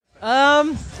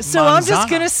So I'm just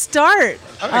gonna start.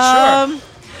 Okay, sure.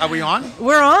 Are we on?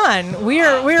 We're on.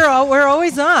 We're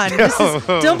always on.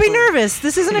 Don't be nervous.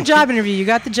 This isn't a job interview. You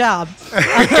got the job.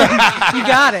 You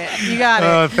got it.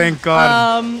 Oh, thank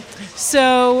God.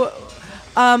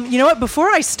 You know what? Before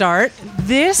I start,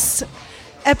 this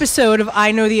episode of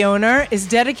I Know the Owner is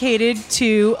dedicated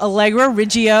to Allegra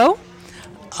Riggio.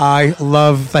 I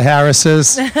love the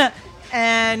Harrises.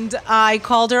 And I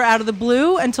called her out of the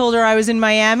blue and told her I was in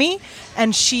Miami,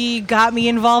 and she got me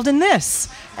involved in this.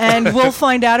 And we'll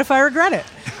find out if I regret it.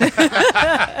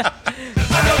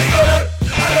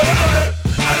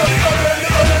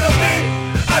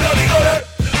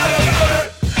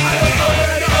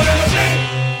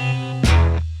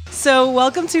 So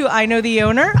welcome to I Know the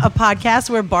Owner, a podcast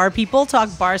where bar people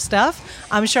talk bar stuff.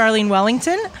 I'm Sharlene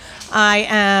Wellington. I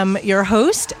am your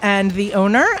host and the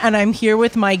owner, and I'm here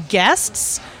with my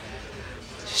guests,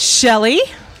 Shelley.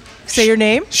 Say your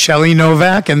name. Shelley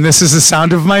Novak, and this is the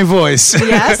sound of my voice.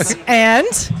 Yes, and?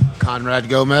 Conrad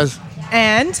Gomez.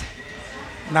 And?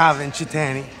 Navin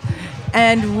Chatani.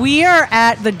 And we are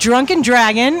at the Drunken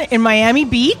Dragon in Miami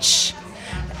Beach.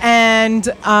 And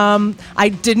I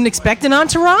didn't expect an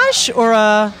entourage or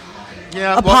a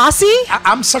posse.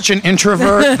 I'm such an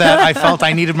introvert that I felt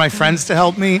I needed my friends to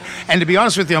help me. And to be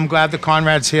honest with you, I'm glad that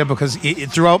Conrad's here because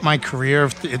throughout my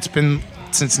career, it's been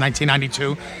since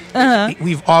 1992.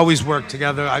 We've always worked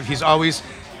together. He's always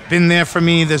been there for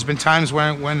me. There's been times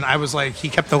when I was like, he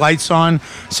kept the lights on.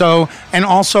 So, and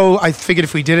also I figured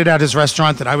if we did it at his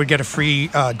restaurant that I would get a free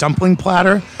dumpling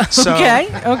platter. So,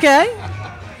 Okay.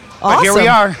 But Awesome.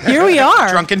 Here we are.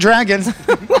 Drunken Dragon.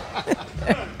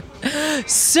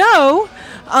 So,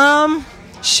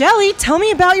 Shelley, tell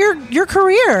me about your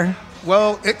career.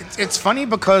 Well, it's funny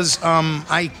because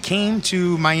I came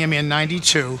to Miami in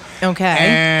 '92. Okay.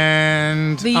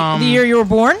 And the year you were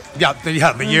born? Yeah,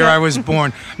 the year I was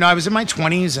born. No, I was in my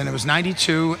 20s, and it was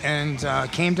 '92, and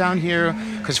came down here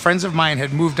because friends of mine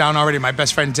had moved down already. My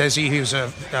best friend Desi, he was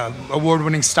a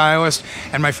award-winning stylist,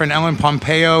 and my friend Ellen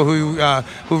Pompeo,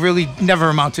 who really never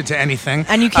amounted to anything.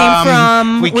 And you came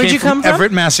from? Where'd you come from?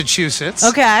 Everett, Massachusetts.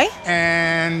 Okay.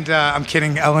 And I'm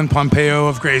kidding, Ellen Pompeo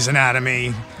of Grey's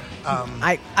Anatomy.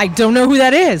 I don't know who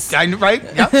that is. Right?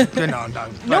 Yep. No.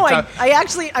 No,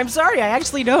 I'm sorry. I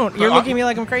actually don't. You're looking at me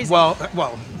like I'm crazy. Well,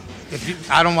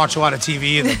 I don't watch a lot of TV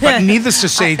either. But needless to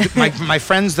say, my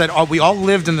friends we all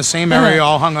lived in the same area,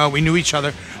 all hung out. We knew each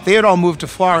other. They had all moved to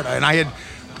Florida, and I had.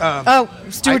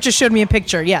 Stuart just showed me a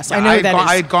picture. Yes, I know who that is.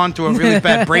 I had gone through a really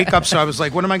bad breakup, so I was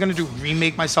like, "What am I going to do?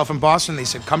 Remake myself in Boston?" They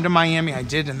said, "Come to Miami." I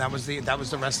did, and that was the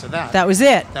rest of that. That was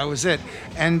it. That was it.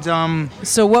 And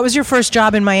so, what was your first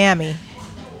job in Miami?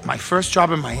 My first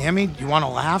job in Miami, you want to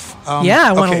laugh? Yeah,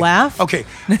 I want to laugh. Okay.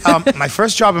 My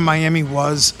first job in Miami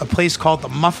was a place called the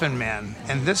Muffin Man.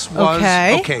 And this was,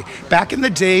 back in the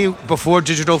day before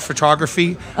digital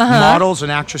photography, models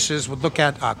and actresses would look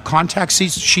at contact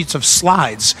sheets of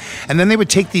slides. And then they would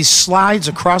take these slides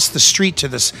across the street to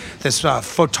this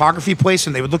photography place,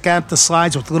 and they would look at the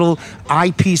slides with little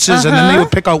eyepieces, and then they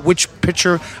would pick out which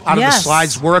picture out of the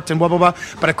slides worked and blah, blah, blah.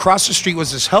 But across the street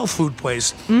was this health food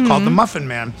place called the Muffin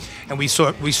Man. And we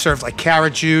served like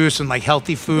carrot juice and like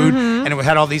healthy food, and it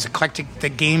had all these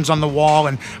eclectic games on the wall,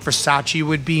 and Versace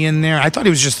would be in there. I thought he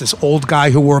was just this old guy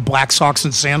who wore black socks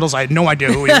and sandals. I had no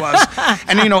idea who he was.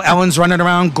 And Ellen's running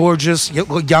around, gorgeous,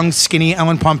 young, skinny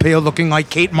Ellen Pompeo, looking like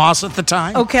Kate Moss at the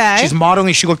time. Okay, she's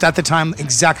modeling. She looked at the time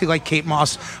exactly like Kate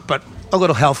Moss, but a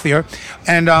little healthier.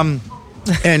 And my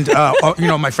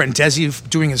friend Desi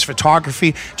doing his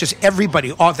photography, just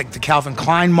everybody, all the Calvin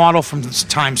Klein model from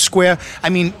Times Square. I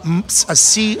mean, a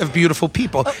sea of beautiful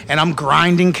people. And I'm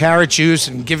grinding carrot juice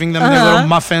and giving them their little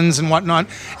muffins and whatnot.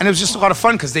 And it was just a lot of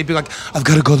fun because they'd be like, "I've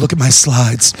got to go look at my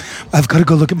slides. I've got to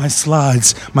go look at my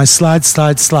slides. My slides.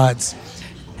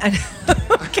 And,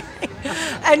 okay.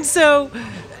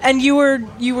 And you were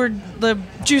the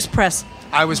juice press.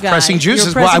 I was pressing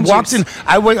juices. Well, I walked in.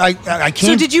 I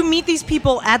came. So did you meet these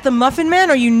people at the Muffin Man,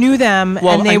 or you knew them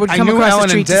and they would come across the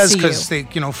street to see you? I knew Ellen and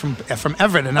Des because from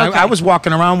Everett, and I was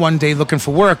walking around one day looking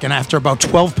for work, and after about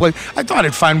 12 places, I thought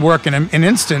I'd find work in an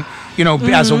instant.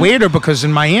 As a waiter, because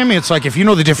in Miami it's like if you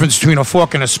know the difference between a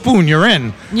fork and a spoon, you're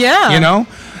in. Yeah.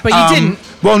 But you didn't.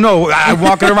 Well, no, I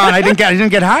walking around. I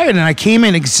didn't get hired, and I came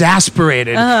in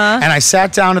exasperated, and I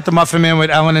sat down at the Muffin Man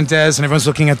with Ellen and Des, and everyone's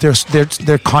looking at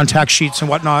their contact sheets and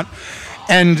whatnot,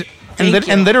 and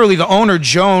literally the owner,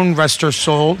 Joan, rest her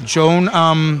soul, Joan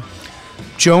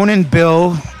and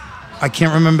Bill I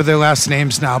can't remember their last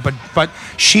names now, but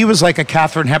she was like a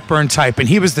Katharine Hepburn type, and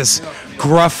he was this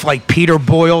gruff, like Peter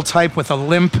Boyle type with a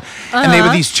limp, and they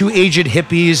were these two aged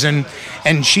hippies,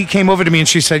 and she came over to me and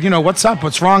she said, what's up,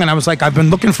 what's wrong? And I was like, I've been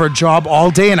looking for a job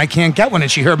all day and I can't get one.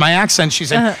 And she heard my accent. She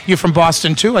said, you from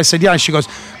Boston too? I said, yeah. She goes,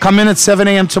 come in at 7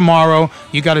 a.m. tomorrow.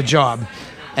 You got a job.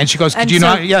 And she goes, do you know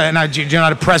how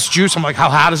to press juice? I'm like, how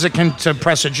hot is it to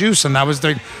press a juice? And that was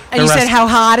the And you said, how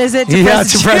hot is it to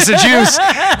press a juice?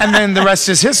 And then the rest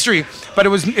is history. But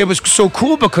it was so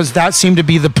cool because that seemed to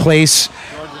be the place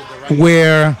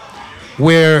where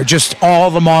just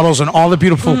all the models and all the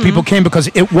beautiful people came, because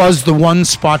it was the one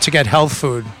spot to get health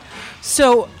food.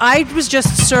 So I was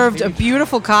just served a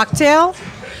beautiful cocktail.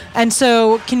 And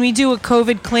so, can we do a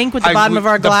COVID clink with the bottom of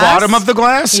our glass? The bottom of the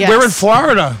glass? Yes. We're in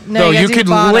Florida. No, you could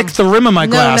lick the rim of my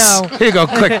glass. No. Here you go,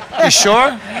 quick. You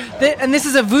sure? And this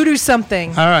is a voodoo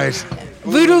something. All right.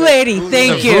 Voodoo lady,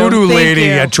 thank you. Voodoo lady,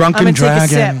 a drunken dragon.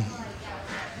 Take a sip.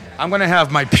 I'm going to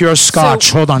have my pure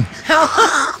scotch. Hold on.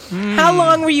 How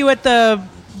long were you at the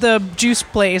juice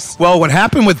place? Well, what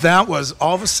happened with that was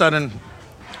all of a sudden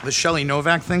the Shelley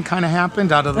Novak thing kind of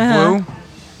happened out of the blue.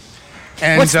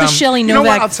 And, what's the Shelley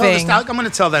Novak thing? I'm going to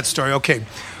tell that story. Okay.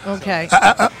 I'm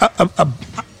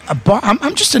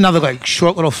just another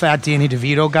short little fat Danny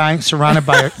DeVito guy surrounded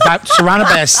by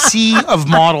a sea of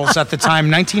models at the time.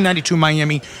 1992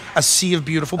 Miami, a sea of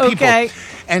beautiful people. Okay.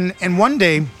 And one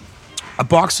day,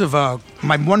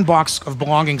 my one box of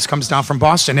belongings comes down from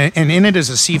Boston, and in it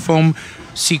is a seafoam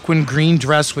sequin green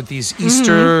dress with these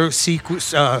Easter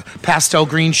pastel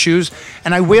green shoes,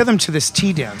 and I wear them to this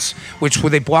tea dance, where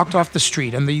they blocked off the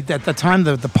street. And at the time,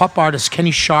 the pop artist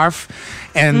Kenny Scharf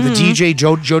and the DJ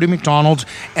Jody McDonald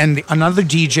and another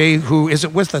DJ who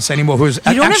isn't with us anymore. Who's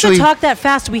you don't have to talk that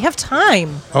fast. We have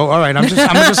time. Oh, all right. I'm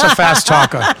just a fast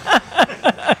talker.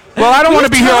 Well, I don't want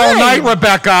to be here all night,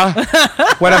 Rebecca.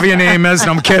 Whatever your name is.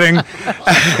 No, I'm kidding.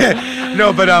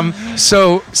 No, but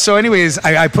so anyways,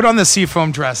 I put on the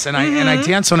seafoam dress and I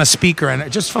dance on a speaker,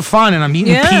 and just for fun, and I'm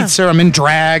eating pizza. I'm in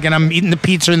drag and I'm eating the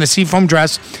pizza in the seafoam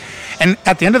dress. And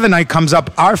at the end of the night comes up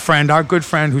our good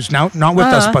friend, who's now not with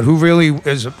us, but who really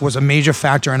was a major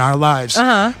factor in our lives.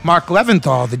 Mark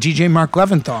Leventhal, the DJ Mark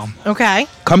Leventhal. Okay.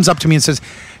 Comes up to me and says,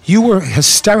 "You were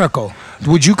hysterical.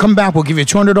 Would you come back? We'll give you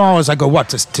 $200." I go, what,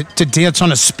 to dance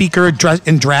on a speaker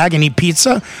in drag and eat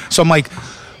pizza? So I'm like,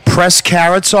 press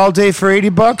carrots all day for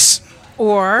 $80?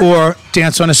 Or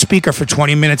dance on a speaker for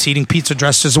 20 minutes eating pizza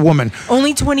dressed as a woman.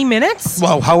 Only 20 minutes?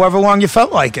 Well, however long you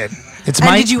felt like it.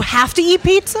 Did you have to eat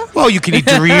pizza? Well, you could eat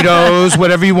Doritos,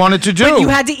 whatever you wanted to do. But you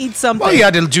had to eat something. Well, you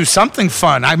had to do something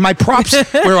fun. My props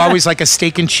were always like a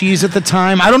steak and cheese at the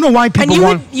time. I don't know why people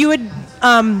want... And you had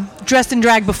dressed in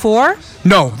drag before?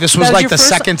 No, this was like the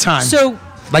second time. So...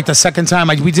 Like the second time.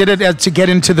 We did it to get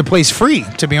into the place free,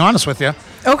 to be honest with you.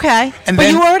 Okay. But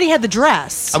then, you already had the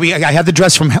dress. I had the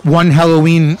dress from one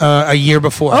Halloween a year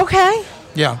before. Okay.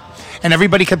 Yeah. And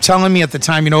everybody kept telling me at the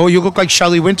time, you look like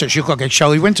Shelley Winters. You look like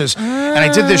Shelley Winters. And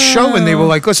I did this show, and they were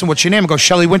like, listen, what's your name? I go,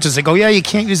 Shelley Winters. They go, yeah, you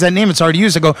can't use that name. It's already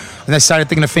used. I go, and I started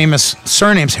thinking of famous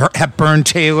surnames. Hepburn,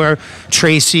 Taylor,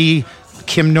 Tracy,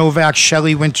 Kim Novak,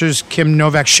 Shelley Winters, Kim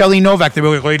Novak, Shelley Novak. They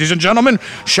were like, ladies and gentlemen,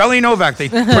 Shelley Novak. They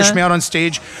pushed me out on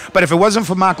stage. But if it wasn't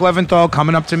for Mark Leventhal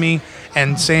coming up to me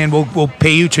and saying, we'll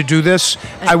pay you to do this,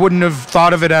 I wouldn't have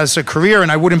thought of it as a career,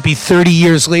 and I wouldn't be 30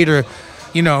 years later,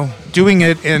 doing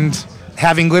it and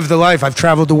having lived the life. I've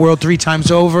traveled the world 3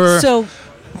 times over. So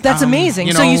that's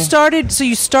amazing. So you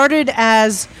started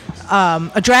as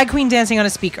a drag queen dancing on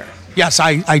a speaker. Yes,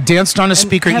 I danced on a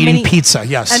speaker eating pizza,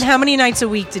 yes. And how many nights a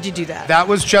week did you do that? That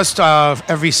was just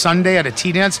every Sunday at a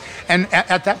tea dance. And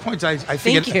at that point, I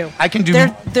figured Thank you. I can do...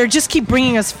 They just keep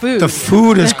bringing us food. The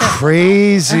food is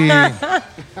crazy. Now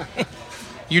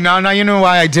you know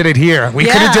why I did it here. We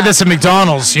could have did this at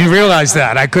McDonald's. You realize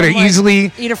that. I could have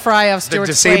easily... Eat a fry off Stewart's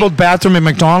The disabled bathroom at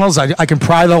McDonald's, I can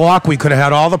pry the lock. We could have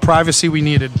had all the privacy we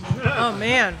needed. Oh,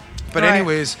 man. But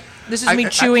anyways... This is me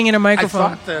chewing in a microphone.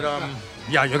 I thought that...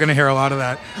 Yeah, you're going to hear a lot of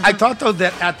that. I thought, though,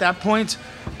 that at that point,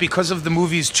 because of the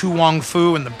movies Tu Wong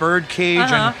Fu and The Birdcage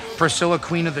and Priscilla,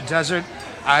 Queen of the Desert,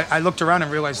 I looked around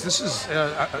and realized this is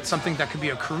something that could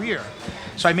be a career.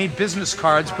 So I made business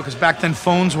cards because back then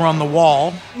phones were on the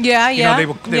wall.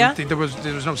 There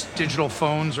was no digital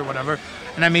phones or whatever.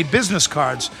 And I made business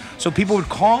cards. So people would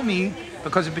call me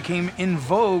because it became in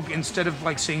vogue instead of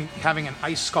having an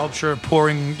ice sculpture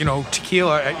pouring,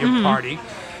 tequila at your party.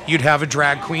 You'd have a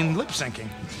drag queen lip syncing.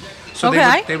 So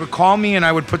they would call me, and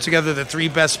I would put together the 3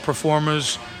 best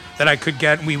performers that I could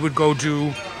get. And we would go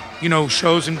do,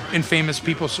 shows in famous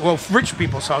people's, rich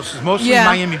people's houses, mostly in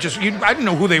Miami. I didn't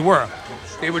know who they were.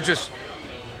 They were just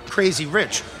crazy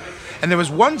rich. And there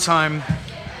was one time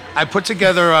I put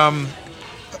together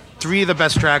 3 of the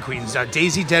best drag queens: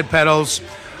 Daisy Dead Petals,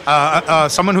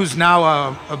 someone who's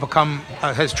now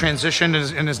has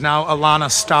transitioned and is now Alana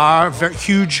Starr, very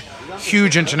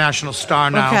huge international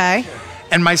star now. Okay.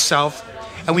 And myself,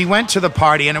 and we went to the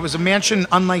party, and it was a mansion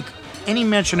unlike any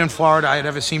mansion in Florida I had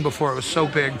ever seen before. It was so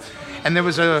big. And there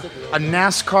was a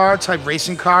NASCAR type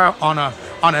racing car on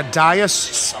a dais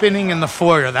spinning in the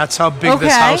foyer. That's how big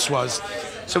this house was.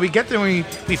 So we get there and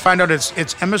we find out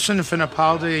it's Emerson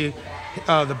Fittipaldi,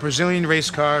 the Brazilian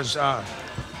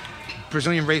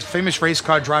famous race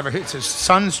car driver. It's his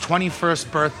son's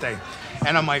 21st birthday.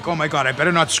 And I'm like, oh my God, I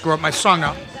better not screw up my song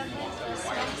now.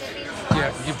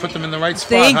 Yeah, you put them in the right spot,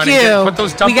 Thank honey. you. Put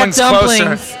those dumplings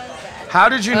closer. How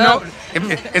did you know?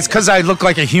 It's because I look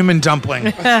like a human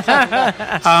dumpling.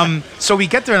 So we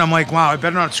get there, and I'm like, wow, I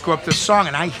better not screw up this song.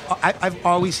 And I've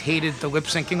always hated the lip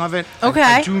syncing of it. Okay.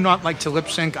 I do not like to lip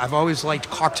sync. I've always liked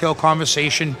cocktail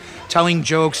conversation, telling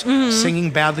jokes,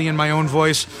 singing badly in my own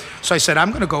voice. So I said,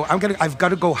 I've got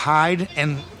to go hide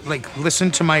and like listen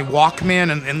to my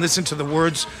Walkman and listen to the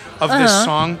words of this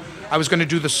song. I was going to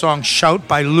do the song "Shout"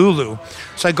 by Lulu.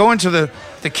 So I go into the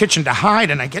kitchen to hide,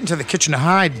 and I get into the kitchen to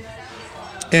hide.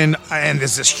 And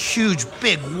there's this huge,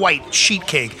 big, white sheet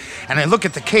cake. And I look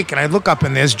at the cake, and I look up,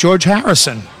 and there's George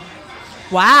Harrison.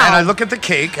 Wow. And I look at the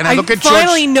cake, and I look at George. I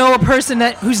finally know a person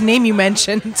whose name you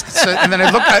mentioned. And then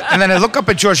I look up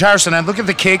at George Harrison, and I look at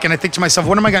the cake, and I think to myself,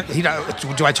 what am I going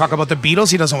to... Do I talk about the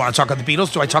Beatles? He doesn't want to talk about the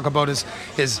Beatles. Do I talk about his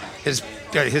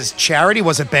charity?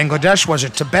 Was it Bangladesh? Was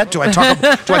it Tibet? Do I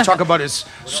talk about his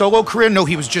solo career? No,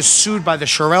 he was just sued by the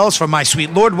Shirelles for My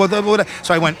Sweet Lord.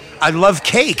 So I went, I love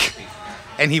cake.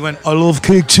 And he went, I love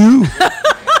cake too.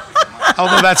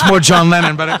 Although that's more John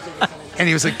Lennon, and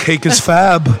he was like, cake is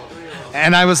fab.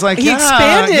 And I was like, he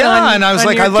expanded on, and I was on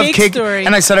like, your I love cake. Story.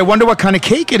 And I said, I wonder what kind of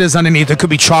cake it is underneath. It could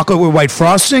be chocolate with white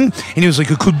frosting. And he was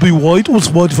like, it could be white. What's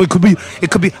white? It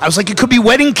could be. I was like, it could be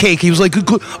wedding cake. He was like,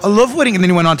 I love wedding. And then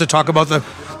he went on to talk about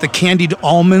the candied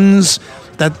almonds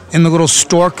that in the little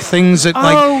stork things that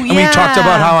and we talked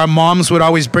about how our moms would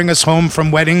always bring us home from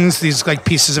weddings these like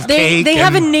pieces of cake. They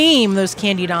have a name, those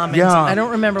candied almonds. Yeah. I don't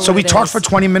remember what So we talked for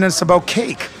 20 minutes about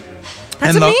cake.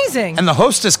 That's amazing. And the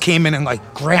hostess came in and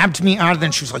like grabbed me out of there,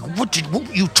 and she was like, what were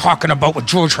you talking about with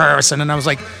George Harrison? And I was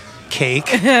like,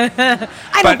 cake.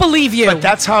 I don't believe you. But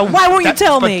that's how. Why won't you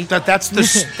tell me? That's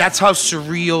how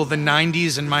surreal the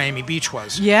 '90s in Miami Beach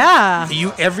was. Yeah.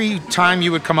 Every time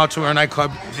you would come out to our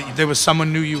nightclub, there was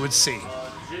someone new you would see.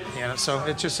 So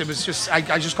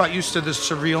I just got used to the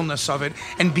surrealness of it,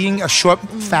 and being a short,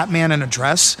 fat man in a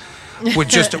dress, with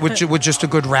just a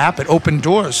good rap, it opened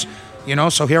doors.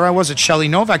 So here I was at Shelley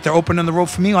Novak. They're opening the road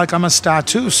for me like I'm a star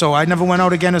too. So I never went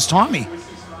out again as Tommy.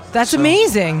 That's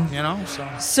amazing.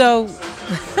 So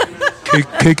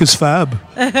cake is fab.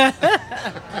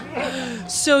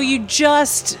 So you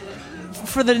just,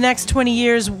 for the next 20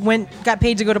 years, got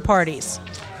paid to go to parties.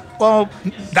 Well,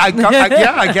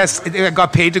 I guess I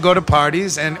got paid to go to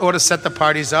parties or to set the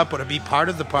parties up, or to be part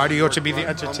of the party, or to be the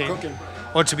entertainment.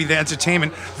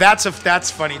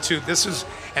 That's funny too. This is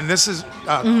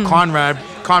Conrad.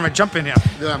 Conrad, jump in here.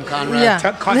 Yeah, I'm Conrad. Yeah.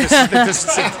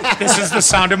 This is the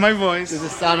sound of my voice. This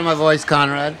is the sound of my voice,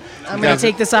 Conrad. I'm going to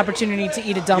take this opportunity to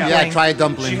eat a dumpling. Yeah, try a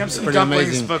dumpling. She has some pretty dumplings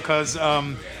amazing. because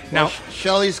now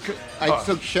I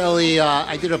took Shelley.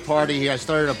 I did a party here. I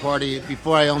started a party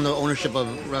before I owned the ownership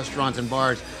of restaurants and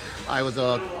bars. I was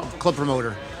a club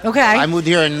promoter. Okay. I moved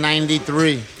here in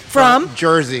 '93. From?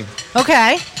 Jersey.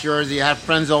 Okay. Jersey. I had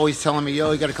friends always telling me,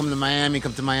 yo, you got to come to Miami,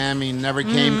 Never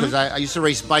came because I used to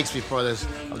race bikes before this.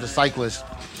 I was a cyclist.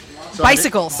 So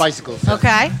Bicycles? Bicycles.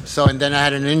 Okay. So, and then I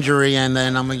had an injury, and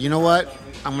then I'm like, you know what?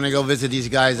 I'm going to go visit these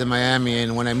guys in Miami.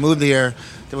 And when I moved here,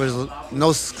 there was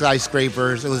no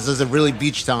skyscrapers. It was just a really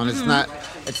beach town. It's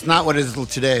not what it is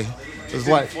today. It was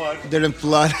didn't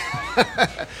flood.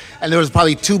 And there was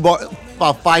probably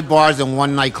about 5 bars and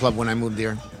 1 nightclub when I moved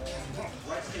here.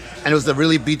 And it was a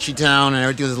really beachy town, and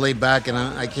everything was laid back. And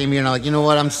I came here, and I'm like, you know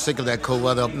what? I'm sick of that cold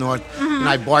weather up north. And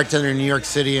I bartended in New York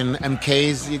City in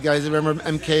MK's. You guys remember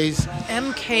MK's?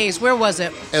 MK's. Where was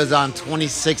it? It was on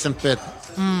 26th and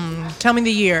 5th. Tell me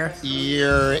the year.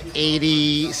 Year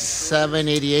 87,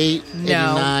 88, no,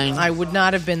 89. I would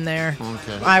not have been there.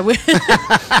 Okay. I would.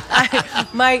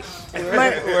 I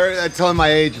told him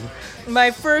my age. My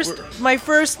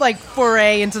first like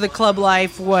foray into the club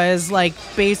life was like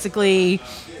basically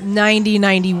 90,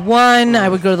 91. I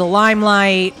would go to the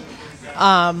Limelight.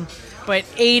 But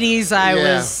 80s, I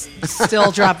was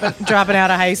still dropping out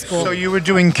of high school. So you were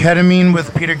doing ketamine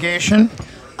with Peter Gatien?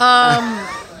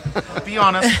 Be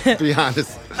honest. Be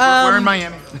honest. We're in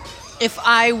Miami. If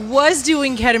I was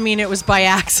doing ketamine, it was by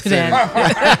accident.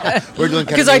 We're doing ketamine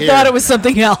because I thought it was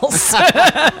something else.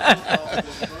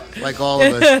 Like all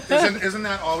of us. Isn't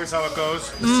that always how it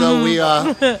goes?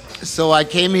 So I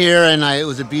came here, and it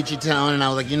was a beachy town, and I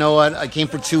was like, you know what? I came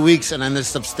for 2 weeks, and then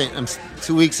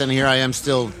 2 weeks, and here I am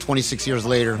still 26 years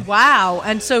later. Wow.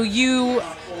 And so you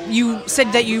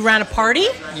said that you ran a party?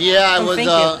 Yeah, I was. Thank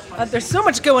you. There's so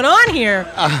much going on here.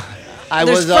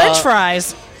 There's French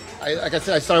fries. Like I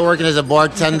said, I started working as a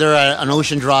bartender at an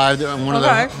Ocean Drive in one of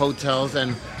the hotels,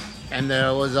 and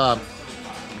there was a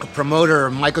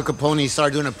promoter, Michael Capone,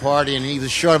 started doing a party, and he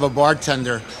was short of a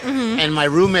bartender. Mm-hmm. And my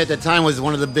roommate at the time was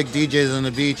one of the big DJs on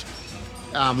the beach,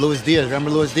 Luis Diaz.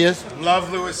 Remember Luis Diaz?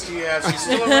 Love Luis Diaz. He's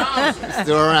still around. He's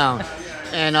still around.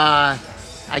 And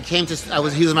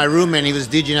he was my roommate, and he was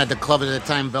DJing at the club at the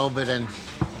time, Velvet, and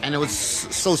it was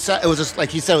so sad. It was just like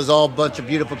he said, it was all a bunch of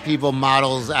beautiful people,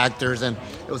 models, actors, and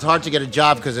it was hard to get a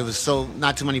job because it was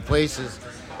not too many places.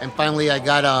 And finally, I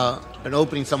got an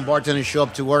opening. Some bartenders show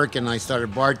up to work, and I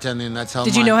started bartending. That's how.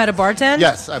 Did you know how to bartend?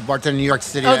 Yes, I bartended in New York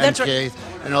City, MK,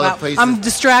 and other places. I'm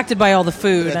distracted by all the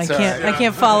food. I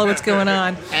can't follow what's going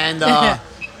on. And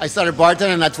I started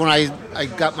bartending. And that's when I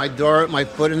got my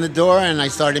foot in the door, and I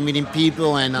started meeting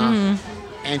people and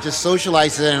just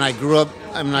socializing. And I grew up.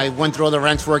 I mean, I went through all the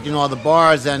ranks, working all the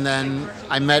bars, and then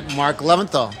I met Mark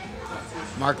Leventhal.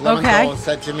 Mark Leventhal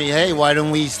said to me, "Hey, why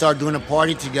don't we start doing a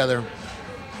party together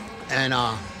and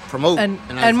promote?"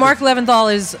 And Mark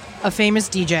Leventhal is a famous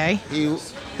DJ. He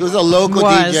was a local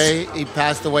DJ. He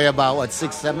passed away about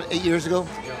 6, 7, 8 years ago.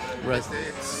 Right.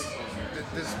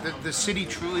 The city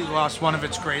truly lost one of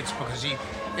its greats because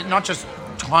not just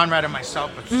Conrad and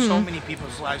myself, but so many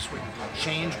people's lives were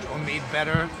changed or made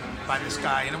better by this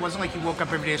guy. And it wasn't like he woke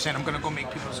up every day saying, "I'm going to go make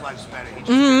people's lives better." He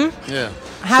just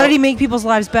How did he make people's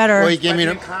lives better? Well, he gave me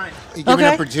an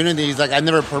opportunity. He's like, I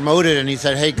never promoted, and he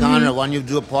said, "Hey, Conrad, why don't you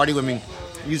do a party with me?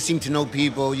 You seem to know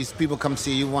people. People come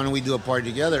see you. Why don't we do a party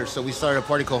together?" So we started a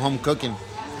party called Homecookin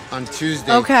on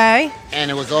Tuesday. Okay. And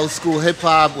it was old school hip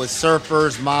hop with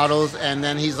surfers, models, and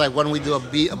then he's like, "Why don't we do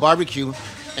a barbecue?"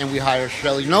 And we hired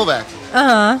Shelley Novak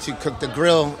to cook the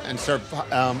grill and serve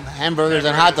hamburgers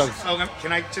and hot dogs. Oh,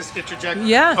 can I just interject?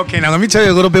 Yeah. Okay, now let me tell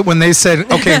you a little bit when they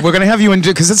said, "Okay, we're going to have you in,"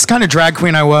 because this kind of drag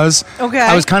queen I was. Okay.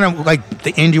 I was kind of like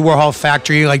the Andy Warhol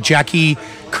factory, like Jackie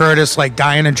Curtis, like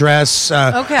guy in a dress.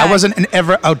 I wasn't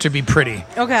ever out to be pretty.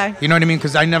 Okay. You know what I mean?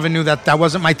 Because I never knew that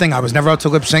wasn't my thing. I was never out to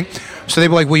lip sync. So they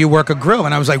were like, "Will you work a grill?"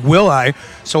 And I was like, "Will I?"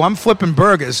 So I'm flipping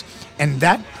burgers, and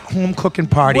that home cooking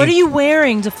party. What are you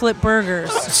wearing to flip burgers?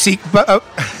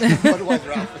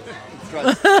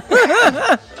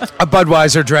 A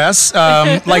Budweiser dress,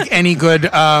 like any good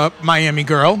Miami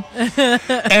girl,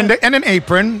 and an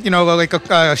apron, like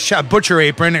a butcher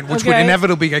apron, which would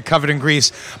inevitably get covered in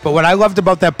grease. But what I loved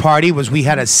about that party was we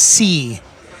had a sea.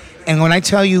 And when I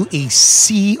tell you a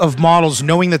sea of models,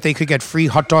 knowing that they could get free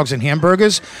hot dogs and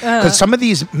hamburgers, because some of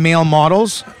these male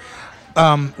models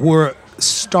were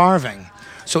starving.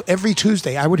 So every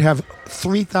Tuesday, I would have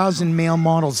 3,000 male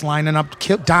models lining up,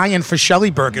 dying for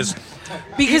Shelley burgers.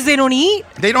 Because they don't eat?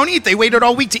 They don't eat. They waited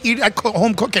all week to eat at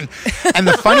home cooking. And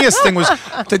the funniest thing was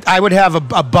that I would have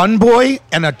a bun boy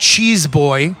and a cheese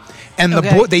boy. And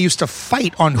they used to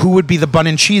fight on who would be the bun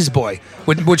and cheese boy,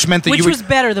 which meant that Which was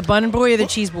better, the bun boy or the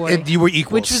cheese boy? You were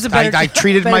equal. Which was a better I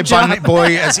treated my bun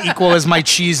boy as equal as my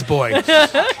cheese boy.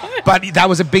 But that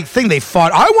was a big thing. They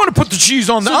fought. I want to put the cheese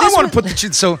on there. I want to put the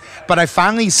cheese. But I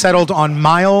finally settled on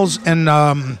Miles and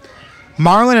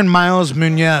Marlon and Miles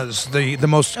Munoz, the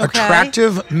most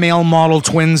attractive male model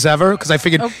twins ever. Because I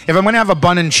figured if I'm going to have a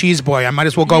bun and cheese boy, I might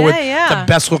as well go with the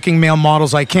best looking male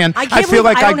models I can. I feel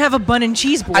like I don't have a bun and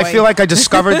cheese boy. I feel like I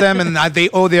discovered them and they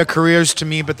owe their careers to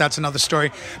me, but that's another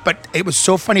story. But it was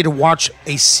so funny to watch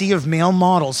a sea of male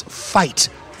models fight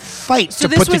to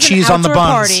put the cheese on the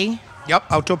buns. Party. Yep,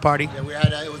 outdoor party. Yeah, we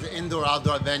had it was an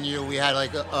indoor-outdoor venue. We had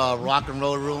like a rock and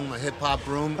roll room, a hip hop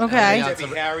room. Okay. And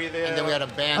then we had a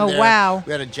band there. Oh, wow.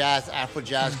 We had a Afro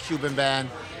jazz, Cuban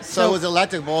band. So it was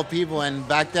electric of all people. And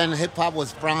back then, hip hop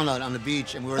was frowned on the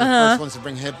beach, and we were the first ones to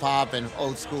bring hip hop and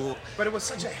old school. But it was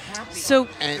such a happy.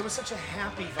 It was such a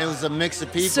happy vibe. It was a mix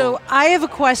of people. So I have a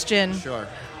question. Sure.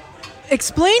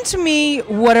 Explain to me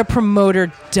what a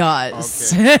promoter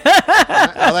does. Okay.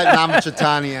 I'll let Navin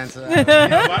Chatani answer that.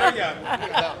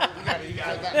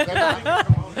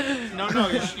 No,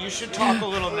 you should talk a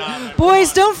little now.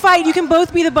 Boys, don't fight. You can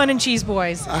both be the bun and cheese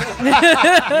boys. So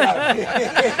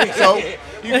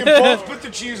you can both put the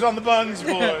cheese on the buns,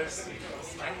 boys.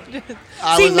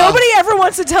 See, nobody ever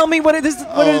wants to tell me what a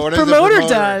promoter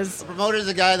does. A promoter is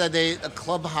a guy that a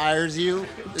club hires you.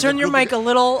 Turn your mic a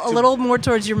little more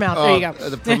towards your mouth. There you go.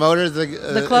 The promoter is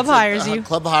the club hires you. The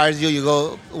club hires you. You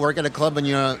go work at a club and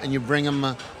you bring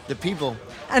them the people.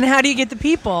 And how do you get the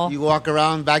people? You walk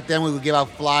around. Back then, we would give out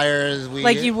flyers.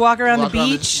 You walk around the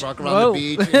beach? Walk around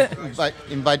the beach.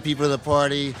 Invite people to the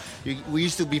party. We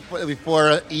used to,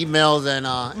 before emails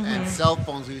and cell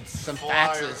phones, we would send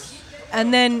faxes.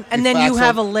 And then you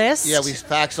have a list? Yeah, we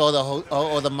fax all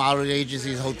the model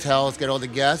agencies, hotels, get all the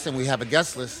guests, and we have a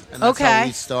guest list. And that's how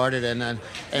we started.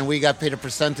 And we got paid a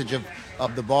percentage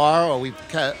of the bar, or we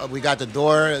got the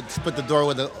door, split the door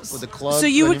with the club. So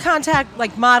you would contact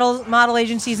like model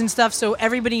agencies and stuff, so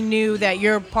everybody knew that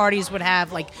your parties would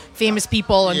have like famous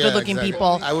people and good-looking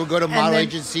people. I would go to model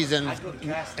agencies and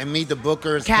meet the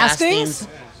bookers, castings,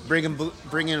 bring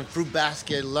in a fruit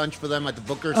basket, lunch for them at the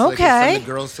bookers, so they can send the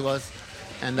girls to us.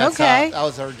 And that's that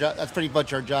was our job. That's pretty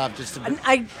much our job. Just to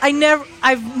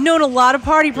I've known a lot of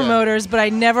party promoters, but I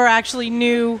never actually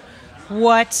knew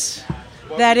what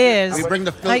that is. We bring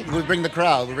the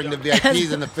crowd. We bring the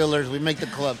VIPs and the fillers. We make the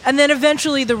club. And then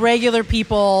eventually the regular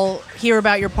people hear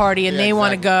about your party and they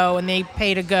want to go and they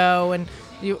pay to go and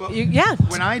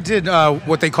When I did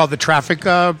what they call the traffic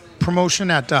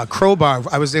promotion at Crowbar,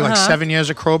 I was there like 7 years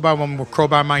at Crowbar when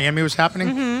Crowbar Miami was happening.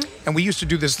 Mm-hmm. And we used to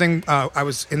do this thing. I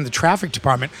was in the traffic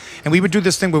department, and we would do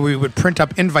this thing where we would print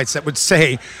up invites that would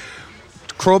say,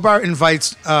 Crowbar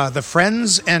invites the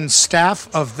friends and staff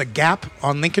of The Gap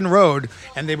on Lincoln Road,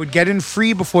 and they would get in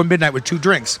free before midnight with 2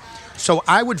 drinks. So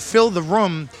I would fill the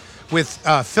room with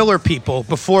filler people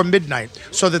before midnight,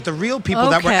 so that the real people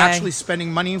that were actually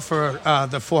spending money for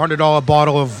the $400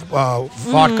 bottle of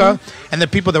vodka, and the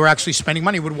people that were actually spending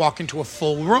money would walk into a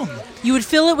full room. You would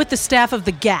fill it with the staff of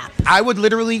The Gap. I would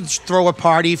literally throw a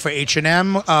party for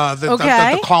H&M,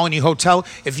 the Colony Hotel.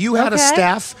 If you had a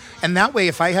staff, and that way,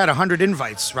 if I had 100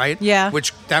 invites, right? Yeah.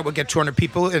 Which that would get 200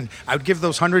 people, and I would give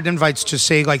those 100 invites to,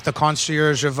 say, like the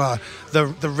concierge of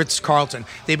the Ritz-Carlton.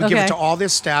 They would give it to all their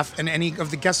staff and any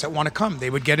of the guests that want to come. They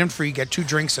would get in free, get 2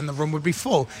 drinks, and the room would be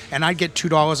full. And I'd get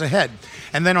 $2 a head.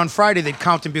 And then on Friday, they'd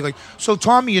count and be like, so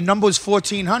Tommy, your number is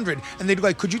 1,400. And they'd be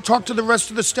like, could you talk to the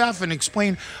rest of the staff and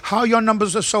explain how your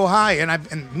numbers are so high?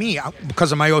 And me,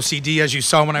 because of my OCD, as you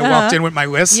saw when I walked in with my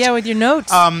list. Yeah, with your notes.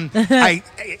 I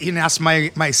asked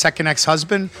my second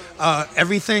ex-husband.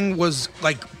 Everything was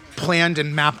like planned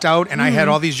and mapped out, and I had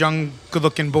all these young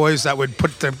good-looking boys that would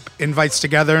put the invites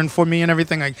together and for me and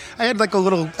everything. I had like a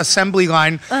little assembly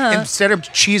line. Instead of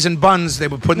cheese and buns, they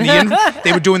would put in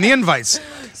they were doing the invites.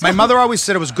 My mother always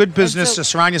said it was good business to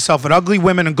surround yourself with ugly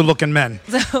women and good-looking men.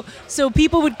 So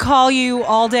people would call you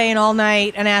all day and all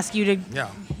night and ask you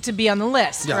to be on the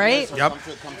list, right? Yep.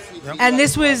 And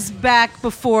this was back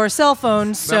before cell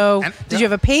phones, so did you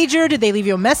have a pager? Did they leave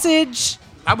you a message?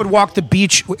 I would walk the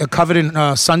beach covered in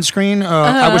sunscreen.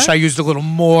 I wish I used a little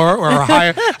more or a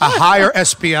higher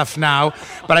SPF now.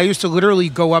 But I used to literally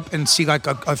go up and see, like,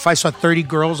 if I saw 30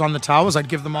 girls on the towers, I'd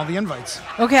give them all the invites.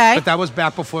 Okay. But that was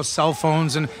back before cell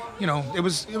phones, and it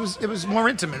was more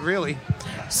intimate, really.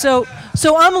 So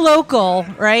I'm local,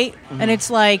 right? Mm-hmm. And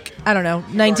it's like, I don't know,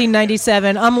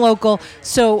 1997. I'm local,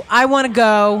 so I want to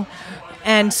go,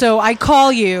 and so I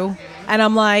call you, and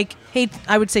I'm like, hey,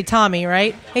 I would say Tommy,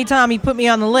 right? Hey, Tommy, put me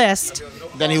on the list.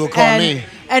 Then he would call me.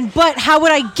 But how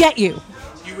would I get you?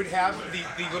 You would have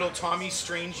the little Tommy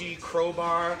Strangey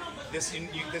Crowbar. This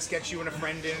gets you and a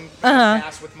friend in.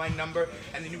 Pass with my number,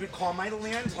 and then you would call my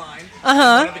landline.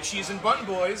 One of the Cheese and Bun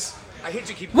Boys. I hate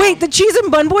to keep. Wait, the Cheese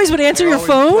and Bun Boys would answer your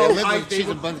phone? Cheese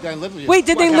and Bun guy lived with you. Wait,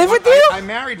 did they live with you? I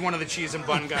married one of the Cheese and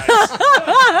Bun guys.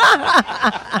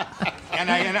 And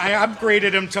I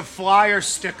upgraded him to flyer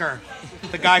sticker.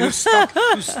 The guy who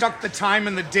stuck the time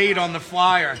and the date on the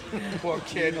flyer. Poor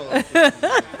kid. Well,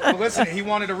 listen, he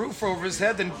wanted a roof over his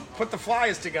head, then put the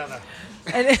flyers together.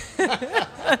 And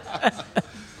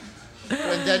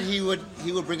then he would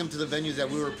bring them to the venues that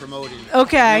we were promoting.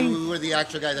 Okay. We were the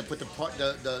actual guy that put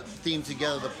the theme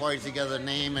together, the party together, the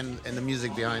name and the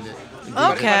music behind it. Okay.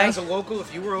 But as a local,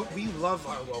 we love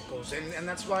our locals, and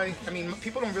that's why, I mean,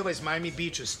 people don't realize Miami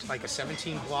Beach is like a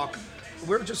 17-block.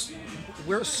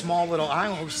 We're a small little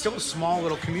island. We're still a small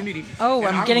little community. Oh,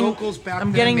 and I'm getting locals back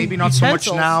I'm then, getting maybe not so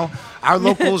much now. Our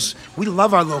locals, we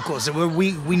love our locals.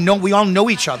 We all know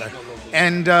each other,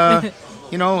 and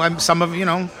some of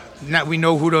we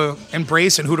know who to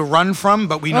embrace and who to run from,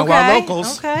 but we know our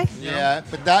locals. Okay. Yeah,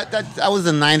 but that was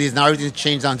the 90s. Now everything's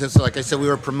changed on to, so like I said, we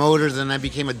were promoters, and I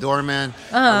became a doorman.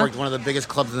 I worked one of the biggest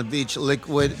clubs on the beach,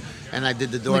 Liquid, and I did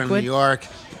the door in New York,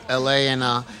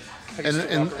 LA,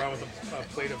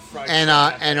 and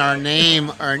our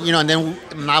name, and then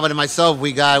Navin and myself,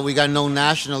 we got known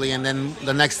nationally, and then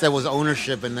the next step was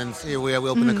ownership, and then here we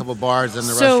opened a couple bars in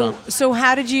the restaurant. So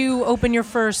how did you open your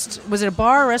first? Was it a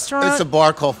bar, or restaurant? It's a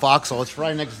bar called Foxhole. It's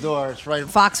right next door. It's right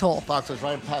Foxhole. It's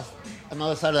right past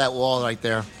another side of that wall right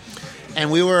there. And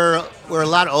we're a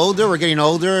lot older. We're getting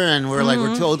older, and we're like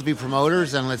we're too old to be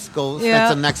promoters. And let's go.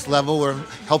 That's the next level. We're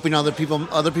helping other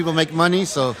people make money.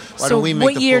 So why don't we make?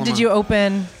 What year did you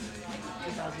open?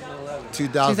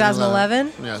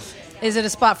 2011. Yes. Is it a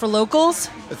spot for locals?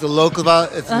 It's a local bar.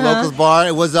 It's a locals bar.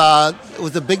 It was a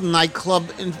big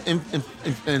nightclub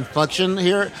in Flushing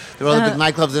here. There were other big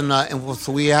nightclubs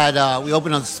so we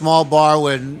opened a small bar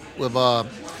with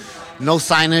no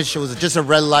signage. It was just a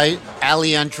red light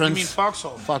alley entrance. You mean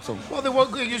Foxhole? Foxhole.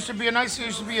 Well, it used to be a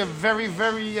very,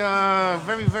 very,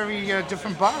 very, very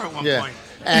different bar at one point.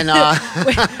 And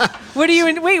what are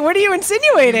you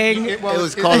insinuating? It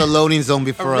was called a loading zone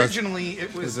before us. Originally,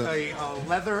 it was a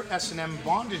leather S&M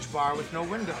bondage bar with no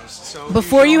windows. So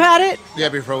before you had it? Yeah,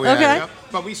 before we had it. Yep.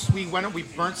 But we went up, we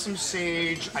burnt some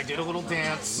sage. I did a little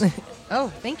dance. Oh,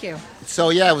 thank you. So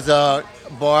it was a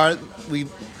bar. We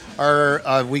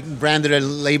branded it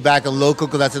laid back a local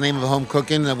because that's the name of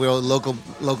Homecookin. We're a local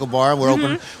bar. We're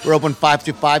open. We're open 5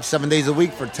 to 5, 7 days a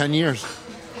week for 10 years.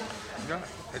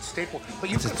 It's staple. But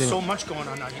you've got so much going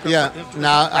on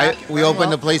now. We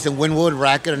opened a place in Wynwood,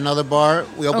 Racket, another bar.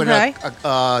 We opened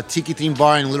a tiki themed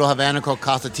bar in Little Havana called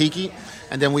Casa Tiki.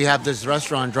 And then we have this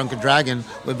restaurant, Drunken Dragon.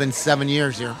 We've been 7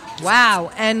 years here. Wow.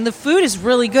 And the food is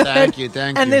really good. Thank you.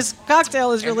 And this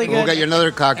cocktail is really good. We'll get you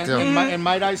another cocktail. And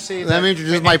might I say Let me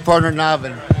introduce my partner,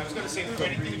 Navin. I was going to say, for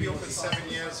anything to be open 7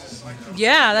 years is like...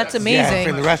 Yeah, that's amazing. Yeah,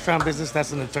 in the restaurant business,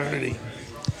 that's an eternity.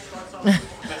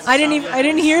 I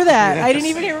didn't hear that. I didn't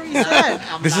even hear what you said.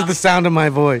 This is the sound of my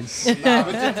voice.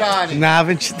 Navin Chatani.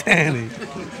 Navin Chatani.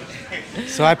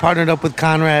 So I partnered up with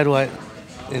Conrad,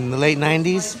 in the late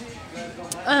 90s?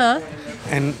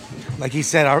 And like he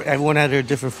said, everyone had their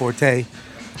different forte.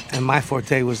 And my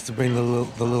forte was to bring the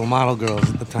little model girls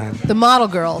at the time. The model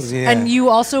girls. Yeah. And you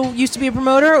also used to be a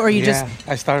promoter, or you just...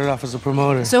 I started off as a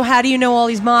promoter. So how do you know all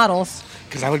these models?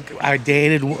 Because I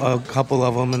dated a couple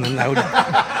of them, and then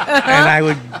I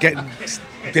would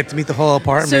get to meet the whole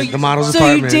apartment, the model's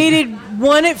apartment. So you dated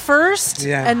one at first,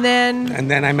 and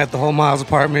then I met the whole model's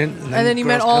apartment, and then you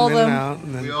met all of them.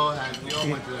 We all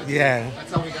went through that. Yeah.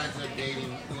 That's how we got into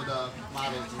dating with the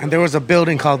models. And there was a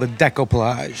building called the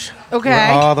Decoplage, okay,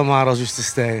 where all the models used to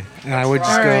stay, and I would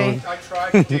just go. I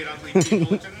tried to date ugly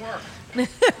people, it didn't work.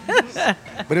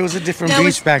 But it was a different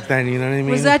beach back then, you know what I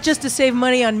mean? Was that just to save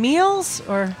money on meals,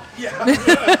 or? Yeah.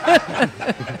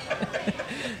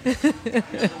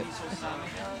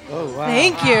 Oh wow!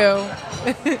 Thank you.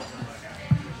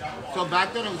 So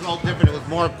back then it was all different. It was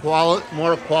more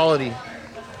quality.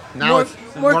 Now it's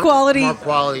more quality. More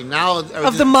quality now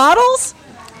of the models.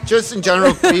 Just in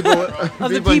general, people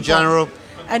in general.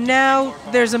 And now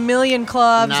there's a million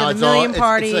clubs and a million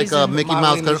parties. It's like a Mickey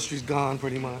Mouse. Industry's gone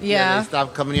pretty much. Yeah. They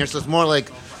stopped coming here, so it's more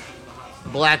like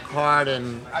black card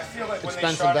and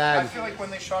expensive bags. I feel like when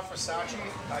they shot Versace,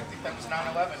 I think that was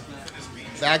 9/11 for this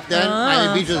beach. Back then,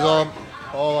 Miami Beach was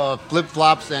all flip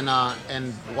flops and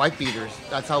white beaters.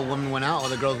 That's how women went out, or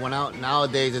the girls went out.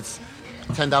 Nowadays, it's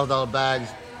 $10,000 bags,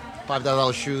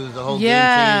 $5,000 shoes, the whole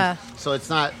game changed. So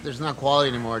there's not quality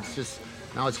anymore. It's just.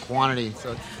 Now it's quantity,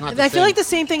 so it's not the I same. feel like the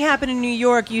same thing happened in New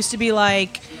York. Used to be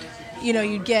like,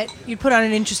 you'd put on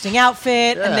an interesting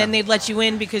outfit, and then they'd let you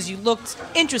in because you looked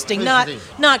interesting, not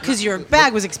because your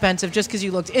bag was expensive, just because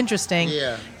you looked interesting.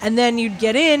 Yeah. And then you'd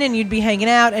get in and you'd be hanging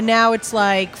out, and now it's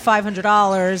like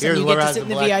 $500, and you get to sit in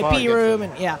the VIP room,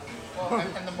 and Well,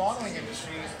 and the modeling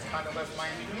industry kind of left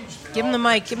Miami Beach. Give him the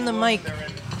mic. Give him the mic.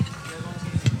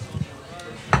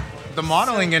 The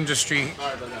modeling industry,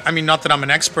 I mean, not that I'm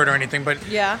an expert or anything, but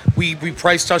we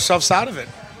priced ourselves out of it.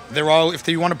 They're all, if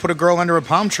they want to put a girl under a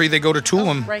palm tree, they go to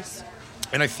Tulum. Rice.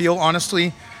 And I feel,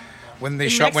 honestly, when they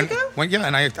shot, and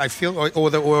I feel,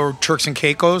 or Turks and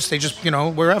Caicos, they just,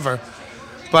 wherever.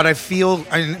 But I feel,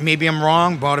 maybe I'm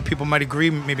wrong, a lot of people might agree,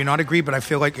 maybe not agree, but I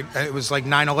feel like it was like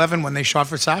 9/11 when they shot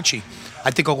Versace.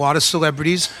 I think a lot of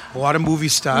celebrities, a lot of movie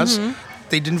stars,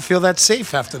 they didn't feel that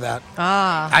safe after that.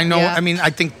 I know. Yeah. I mean,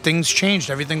 I think things changed.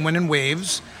 Everything went in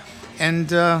waves,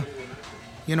 and I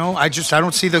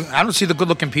don't see the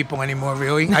good-looking people anymore.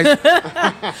 Really,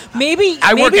 maybe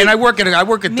I work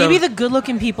at. Maybe the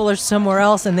good-looking people are somewhere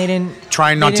else, and they didn't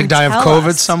trying not to die of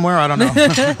COVID somewhere. I don't know.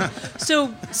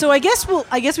 So I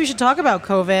guess we should talk about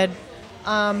COVID.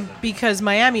 Because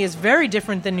Miami is very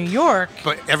different than New York.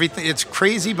 But it's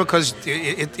crazy because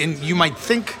you might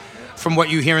think from what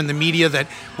you hear in the media, that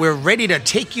we're ready to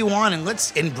take you on and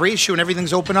let's embrace you and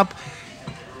everything's open up.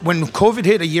 When COVID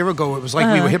hit a year ago, it was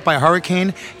like we were hit by a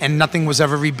hurricane and nothing was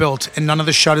ever rebuilt and none of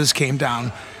the shutters came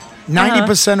down.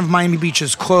 90% of Miami Beach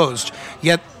is closed,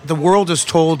 yet the world is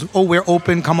told, oh, we're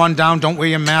open, come on down, don't wear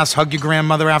your mask, hug your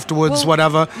grandmother afterwards,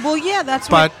 whatever. Well, yeah, that's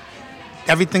But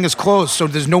everything is closed, so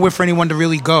there's nowhere for anyone to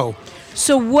really go.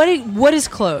 So what is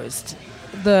closed?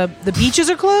 The beaches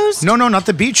are closed? No, not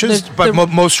the beaches, but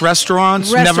most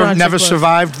restaurants never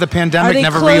survived the pandemic,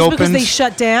 never reopened. Are they closed because they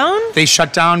shut down? They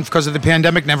shut down because of the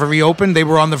pandemic, never reopened. They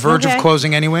were on the verge of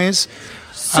closing anyways.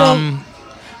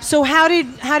 So how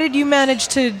did you manage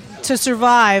to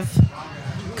survive,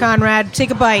 Conrad?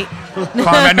 Take a bite.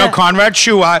 Conrad,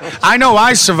 chew. I know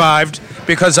I survived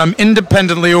because I'm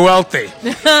independently wealthy.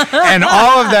 And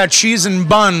all of that cheese and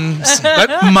buns,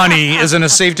 that money is in a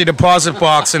safety deposit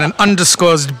box in an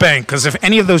undisclosed bank. Because if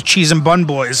any of those cheese and bun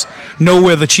boys know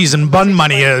where the cheese and bun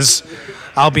money is,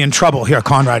 I'll be in trouble. Here,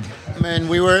 Conrad. Man,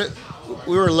 we were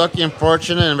lucky and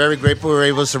fortunate and very grateful we were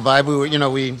able to survive.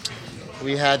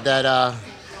 We had that.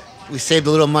 We saved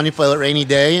a little money for a rainy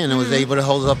day, and it was able to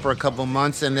hold us up for a couple of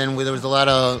months. And then there was a lot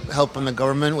of help from the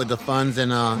government with the funds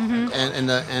and the loans.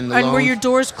 And were your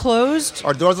doors closed?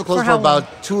 Our doors were closed for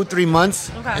about 2 or 3 months,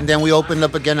 and then we opened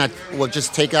up again at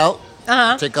just takeout,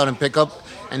 takeout and pickup,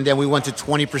 and then we went to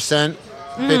 20%,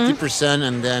 50%,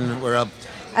 and then we're up.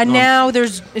 And now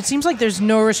it seems like there's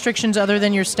no restrictions other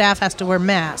than your staff has to wear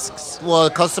masks. Well, the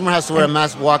customer has to wear a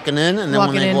mask walking in, and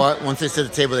then once they sit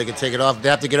at the table, they can take it off. They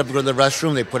have to get up and go to the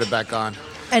restroom, they put it back on.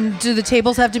 And do the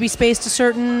tables have to be spaced a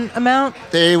certain amount?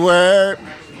 They were,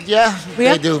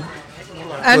 they do.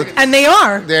 And they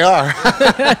are. They are.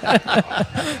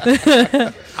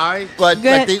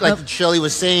 Like Shelley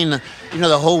was saying,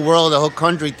 the whole world, the whole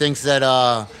country thinks that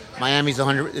Miami's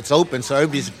it's open, so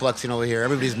everybody's flexing over here.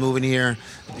 Everybody's moving here.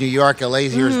 New York,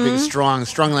 LA's here is big,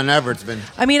 stronger than ever it's been.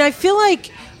 I mean, I feel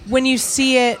like when you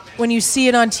see it on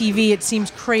TV, it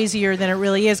seems crazier than it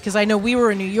really is, because I know we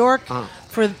were in New York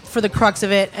for the crux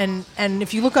of it, and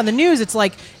if you look on the news, it's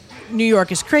like New York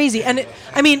is crazy, and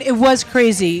it was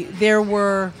crazy. There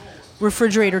were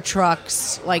refrigerator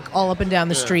trucks like all up and down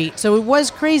the street, so it was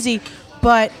crazy,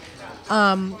 but.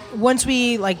 Once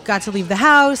we got to leave the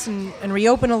house and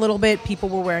reopen a little bit, people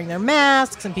were wearing their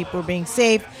masks and people were being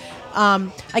safe.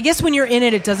 I guess when you're in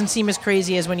it doesn't seem as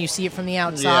crazy as when you see it from the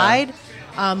outside.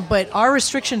 Yeah. But our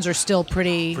restrictions are still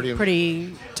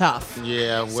pretty tough.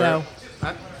 Yeah. So,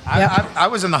 I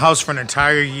was in the house for an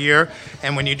entire year,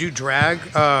 and when you do drag.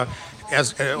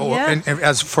 As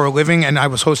for a living, and I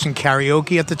was hosting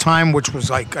karaoke at the time, which was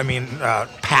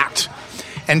packed.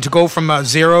 And to go from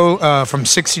from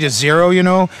 60 to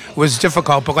 0, was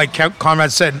difficult. But like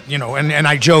Conrad said, and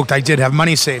I joked, I did have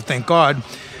money saved, thank God.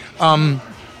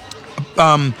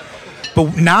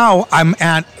 But now I'm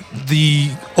at the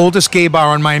oldest gay bar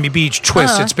on Miami Beach,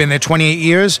 Twist. It's been there 28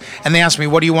 years. And they asked me,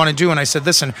 what do you want to do? And I said,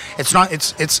 listen,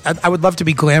 I would love to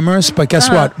be glamorous, but guess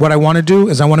what? What I want to do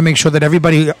is I want to make sure that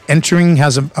everybody entering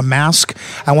has a mask.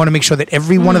 I want to make sure that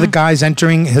every one of the guys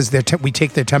entering has we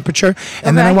take their temperature.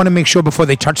 And then I want to make sure before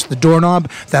they touch the doorknob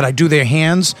that I do their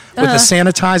hands with the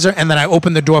sanitizer, and then I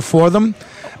open the door for them.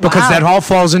 Because that all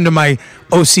falls into my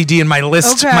OCD and my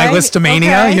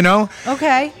listomania,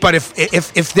 Okay. But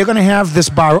if they're going to have this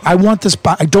bar, I want this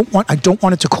bar. I don't want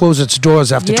it to close its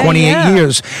doors after 28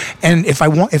 years. And if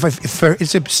for it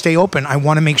to stay open, I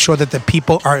want to make sure that the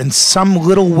people are in some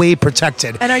little way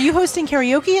protected. And are you hosting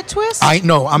karaoke at Twist?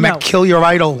 I'm at Kill Your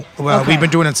Idol. We've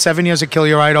been doing it 7 years at Kill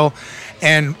Your Idol,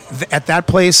 and at that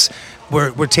place.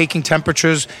 We're taking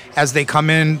temperatures as they come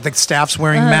in. The staff's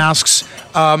wearing masks.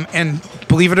 And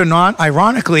believe it or not,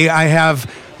 ironically, I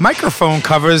have microphone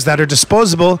covers that are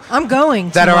disposable. I'm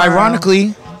going that tomorrow. Are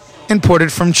ironically imported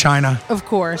from China. Of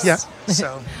course. Yeah.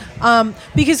 So.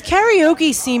 Because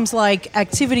karaoke seems like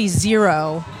activity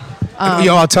zero.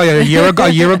 I'll tell you, a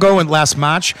year ago in last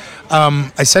March,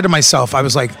 I said to myself, I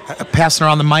was like passing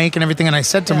around the mic and everything, and I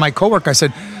said to my coworker, I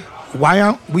said, why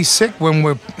aren't we sick when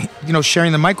we're,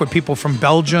 sharing the mic with people from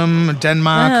Belgium,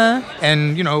 Denmark,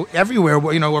 and, everywhere,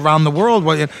 around the world?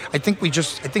 Well, I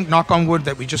think, knock on wood,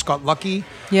 that we just got lucky.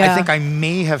 Yeah. I think I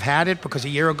may have had it because a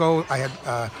year ago I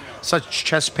had such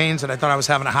chest pains that I thought I was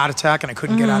having a heart attack and I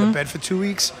couldn't get out of bed for 2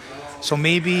 weeks. So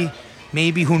maybe,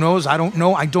 who knows? I don't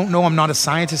know. I'm not a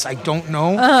scientist. I don't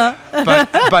know.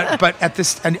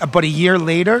 But a year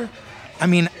later,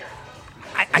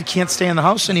 I can't stay in the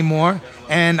house anymore,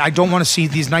 And I don't want to see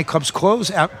these nightclubs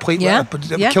close.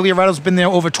 Kill Ratto's been there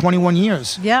over 21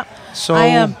 years. Yeah. So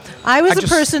I was a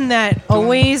person that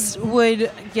always would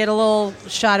get a little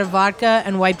shot of vodka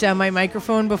and wipe down my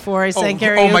microphone before I sang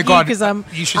karaoke. Oh my God! Because I'm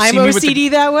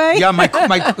OCD that way. Yeah,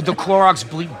 the Clorox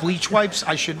bleach wipes.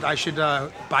 I should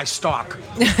buy stock.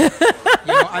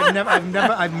 I've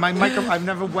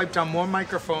never wiped down more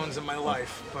microphones in my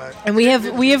life. But and we have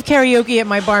karaoke at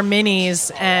my bar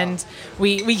minis, and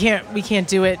we can't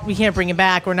do it. We can't bring it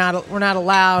back. We're not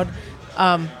allowed.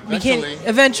 We can't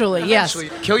eventually. Yes.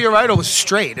 Kill Your Idol is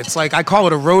straight. It's like I call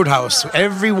it a roadhouse.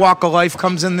 Every walk of life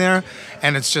comes in there,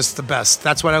 and it's just the best.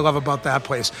 That's what I love about that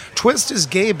place. Twist is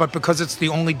gay, but because it's the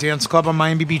only dance club on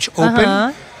Miami Beach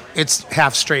open, it's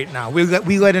half straight now. We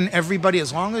let in everybody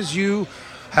as long as you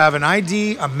have an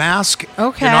ID, a mask.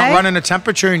 Okay. You're not running a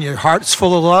temperature, and your heart's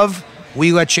full of love.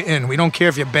 We let you in. We don't care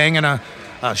if you're banging a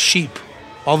sheep.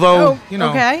 Although, as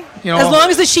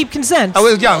long as the sheep consents.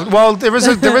 Oh, yeah. Well, there is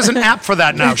an app for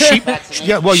that now. Sheep.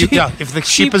 Yeah. Well, if the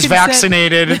sheep is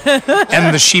vaccinated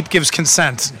and the sheep gives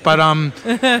consent. But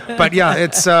yeah,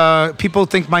 it's people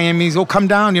think Miami's. Oh, come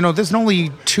down. There's only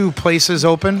 2 places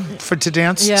open to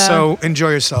dance. Yeah. So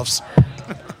enjoy yourselves.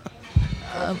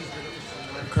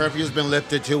 Curfew's been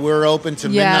lifted too. We were open to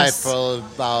midnight for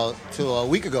about a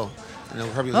week ago. And the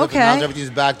curfew's lifted. Now everything's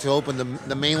back to open.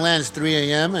 The mainland is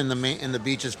 3 a.m. and the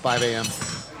beach is 5 a.m.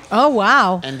 Oh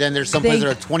wow! And then there's some places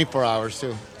that are 24 hours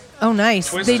too. Oh nice.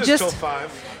 Twist is still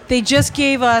 5. They just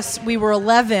gave us. We were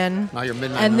 11. Now you're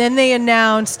midnight. And then they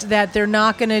announced that they're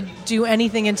not going to do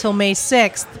anything until May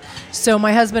 6th. So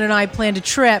my husband and I planned a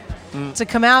trip to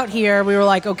come out here. We were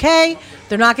like, okay,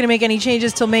 they're not going to make any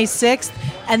changes till May 6th.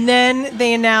 And then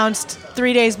they announced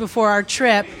 3 days before our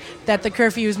trip that the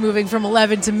curfew is moving from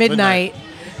 11 to midnight.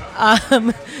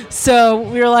 So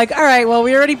we were like, all right, well,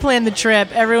 we already planned the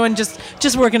trip. Everyone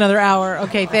just work another hour.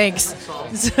 Okay, thanks.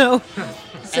 So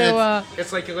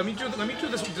it's like let me do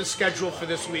the schedule for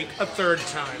this week a third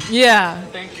time. Yeah.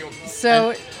 Thank you.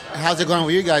 So how's it going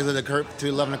with you guys with the curfew to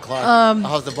 11 o'clock?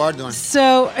 How's the bar doing?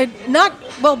 So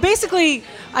basically,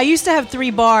 I used to have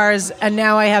 3 bars, and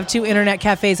now I have 2 internet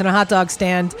cafes and a hot dog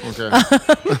stand. Okay.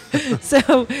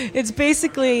 So it's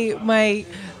basically my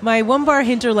one bar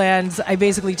Hinterlands. I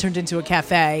basically turned into a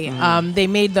cafe. Mm-hmm. They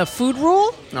made the food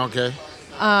rule. Okay.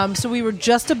 So we were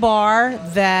just a bar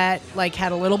that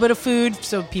had a little bit of food,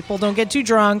 so people don't get too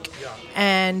drunk.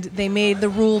 And they made the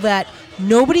rule that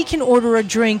nobody can order a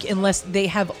drink unless they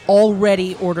have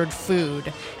already ordered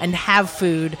food and have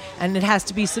food, and it has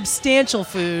to be substantial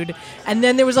food. And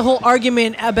then there was a whole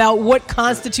argument about what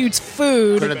constitutes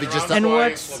food. Could it be just and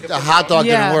the hot dog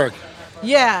didn't work?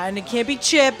 Yeah, and it can't be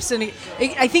chips, and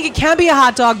I think it can be a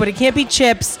hot dog, but it can't be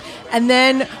chips. And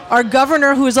then our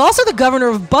governor, who is also the governor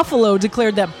of Buffalo,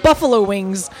 declared that buffalo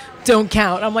wings don't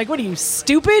count. I'm like, what are you,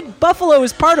 stupid? Buffalo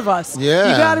is part of us.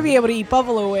 Yeah. You got to be able to eat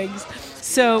buffalo wings.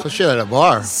 So shit at a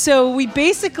bar. So we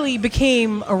basically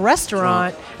became a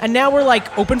restaurant, and now we're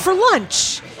open for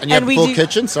lunch. And you have a full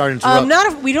kitchen? Sorry to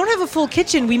interrupt. We don't have a full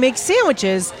kitchen. We make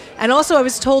sandwiches. And also, I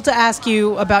was told to ask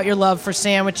you about your love for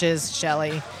sandwiches,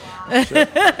 Shelley. Sure.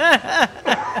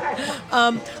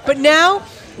 But now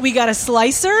we got a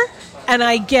slicer, and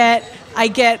I get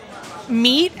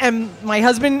meat, and my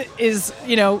husband is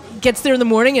gets there in the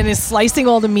morning and is slicing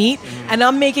all the meat, and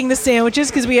I'm making the sandwiches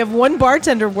because we have one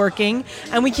bartender working,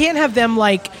 and we can't have them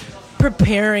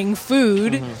preparing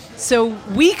food. So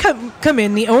we come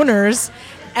in, the owners,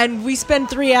 and we spend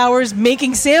 3 hours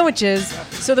making sandwiches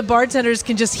so the bartenders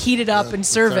can just heat it up and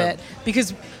serve it,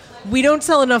 because we don't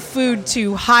sell enough food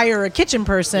to hire a kitchen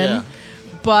person,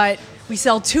 but we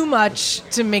sell too much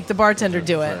to make the bartender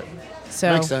do it.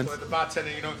 So makes sense. The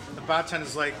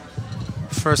bartender's like,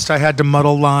 first I had to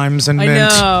muddle limes and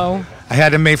mint. I know. I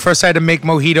had to make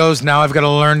mojitos. Now I've got to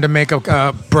learn to make a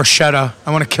bruschetta.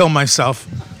 I want to kill myself.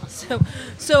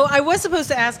 So I was supposed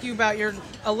to ask you about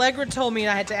Allegra told me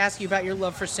I had to ask you about your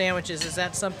love for sandwiches. Is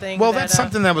that something? Well, that's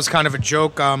something that was kind of a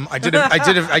joke. I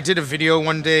did a video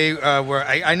one day where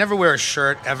I never wear a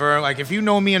shirt ever. If you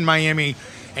know me in Miami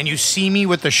and you see me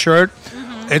with the shirt,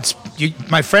 it's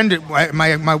my friend.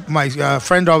 My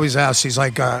friend always asks. He's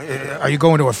like, "Are you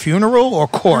going to a funeral or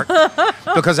court?"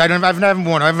 Because I haven't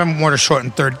worn a shirt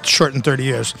in 30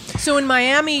 years. So in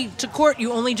Miami, to court,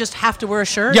 you only just have to wear a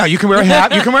shirt. Yeah, you can wear a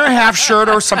half. You can wear a half shirt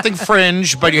or something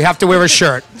fringe, but you have to wear a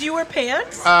shirt. Do you wear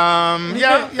pants?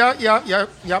 Yeah.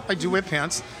 I do wear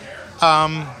pants.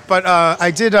 But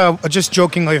I did just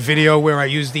jokingly a video where I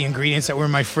used the ingredients that were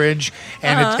in my fridge,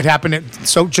 and it happened. It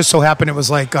so happened it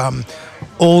was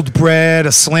old bread,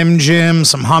 a Slim Jim,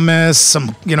 some hummus,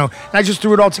 and I just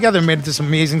threw it all together and made this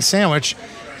amazing sandwich.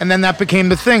 And then that became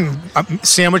the thing.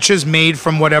 Sandwiches made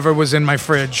from whatever was in my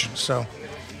fridge. So.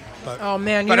 Oh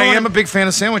man! But I am a big fan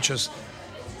of sandwiches.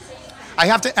 I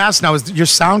have to ask now: is your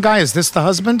sound guy? Is this the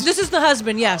husband? This is the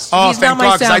husband. Yes. Oh, he's thank not my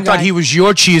God! Because I thought he was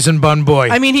your cheese and bun boy.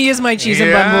 I mean, he is my cheese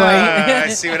and bun boy. I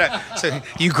see what So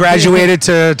you graduated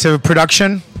to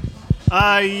production?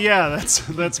 Yeah,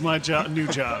 that's my job, new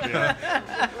job.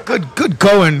 Yeah. Good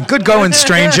going,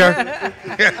 stranger.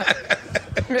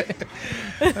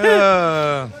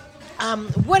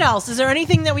 What else? Is there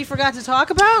anything that we forgot to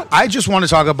talk about? I just want to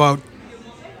talk about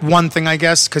one thing, I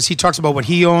guess, because he talks about what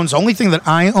he owns. The only thing that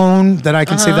I own that I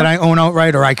can say that I own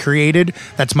outright or I created,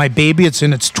 that's my baby. It's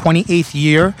in its 28th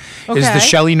year, is the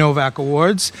Shelley Novak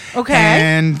Awards. Okay.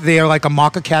 And they are like a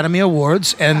mock Academy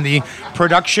Awards, and the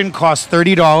production costs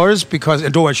 $30 because,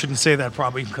 I shouldn't say that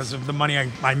probably because of the money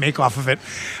I make off of it.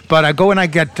 But I go and I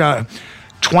get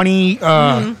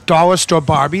 $20 store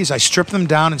Barbies. I strip them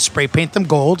down and spray paint them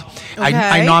gold. Okay.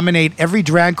 I nominate every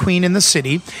drag queen in the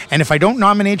city, and if I don't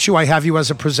nominate you, I have you as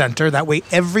a presenter. That way,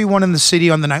 everyone in the city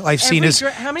on the nightlife scene is.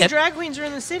 How many drag queens are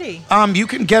in the city? You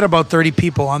can get about 30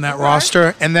 people on that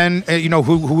roster, and then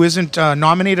who isn't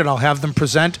nominated, I'll have them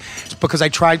present because I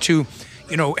try to,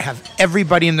 have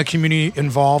everybody in the community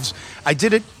involved. I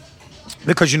did it.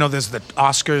 Because there's the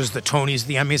Oscars, the Tonys,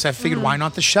 the Emmys. I figured why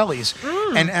not the Shelleys?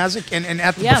 And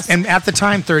at the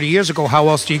time, 30 years ago, how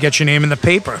else do you get your name in the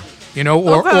paper?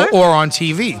 Or on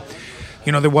TV?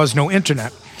 There was no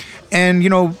internet, and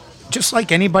just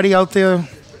like anybody out there,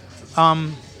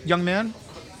 young man.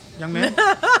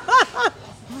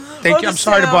 Thank you. I'm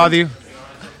sorry to bother you.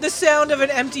 The sound of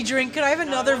an empty drink. Can I have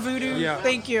another voodoo? Yeah.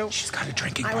 Thank you. She's got a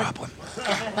drinking problem.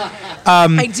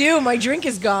 I do. My drink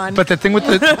is gone. But the thing with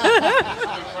the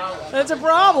that's a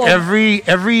problem.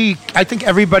 I think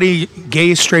everybody,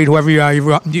 gay, straight, whoever you are,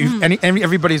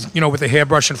 everybody's with a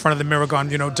hairbrush in front of the mirror,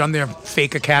 done their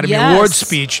fake Academy Awards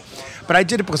speech. But I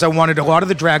did it because I wanted a lot of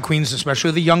the drag queens, especially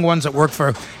the young ones that work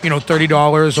for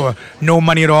 $30 or no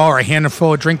money at all or a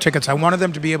handful of drink tickets. I wanted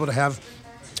them to be able to have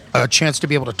a chance to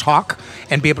be able to talk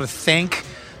and be able to thank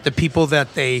the people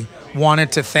that they wanted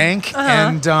to thank.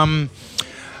 And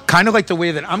kind of like the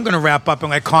way that I'm going to wrap up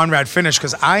and let Conrad finish,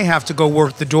 because I have to go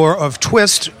work the door of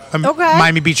Twist,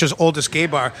 Miami Beach's oldest gay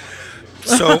bar.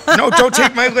 So no, don't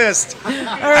take my list. All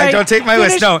right. Don't take my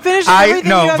list. No,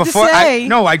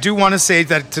 I do want to say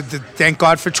that to thank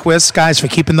God for Twist, guys, for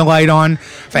keeping the light on,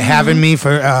 for having me,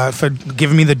 for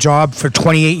giving me the job for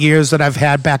 28 years that I've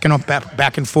had back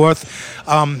and forth,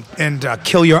 and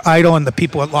Kill Your Idol and the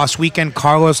people at Lost Weekend,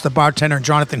 Carlos, the bartender, and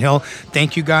Jonathan Hill.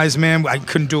 Thank you guys, man. I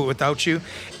couldn't do it without you.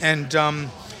 And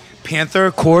Panther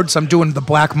Chords, I'm doing the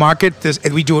Black Market.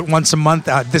 We do it once a month.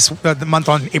 The month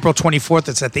on April 24th,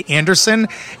 it's at the Anderson,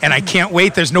 and I can't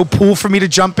wait. There's no pool for me to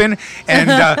jump in,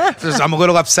 and I'm a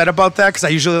little upset about that because I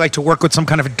usually like to work with some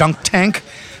kind of a dunk tank.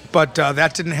 But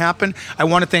that didn't happen. I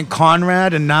want to thank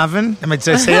Conrad and Navin. Did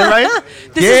I say it right?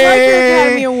 This is like your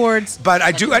Academy Awards. But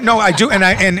I do.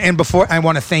 And before, I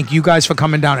want to thank you guys for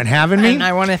coming down and having me. And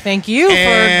I want to thank you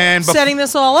for setting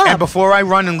this all up. And before I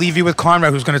run and leave you with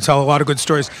Conrad, who's going to tell a lot of good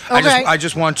stories, I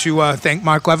just want to thank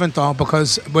Mark Leventhal,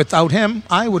 because without him,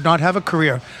 I would not have a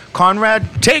career.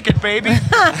 Conrad, take it, baby. This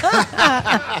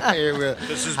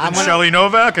has been Shelley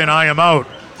Novak, and I am out.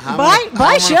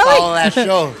 Bye, Shelley. Follow that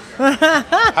show. How you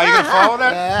gonna follow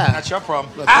that? Yeah. That's your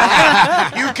problem.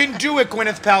 You can do it,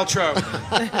 Gwyneth Paltrow.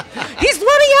 He's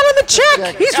running out of the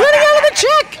check. He's running out of the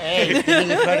check. Hey, give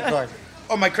me your credit card.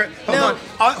 Oh, my credit.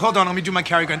 Hold on. Let me do my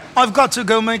carry gun. I've got to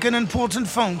go make an important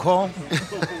phone call. Have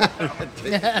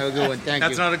a good one. Thank you.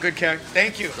 That's not a good carry.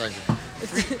 Thank you.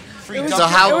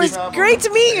 It was great to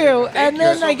meet you. And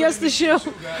then I guess the show.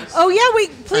 Oh yeah,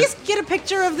 please get a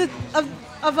picture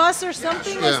of us or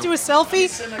something. Yeah. Let's do a selfie.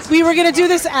 We were gonna do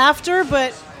this after,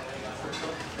 but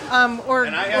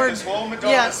and I have this whole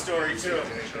Madonna story too.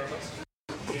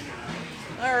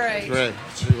 All right. Great.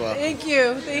 Thank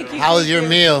you. How was your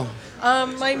meal?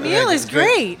 My meal is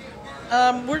great.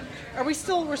 We're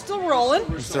still rolling.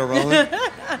 We're still rolling.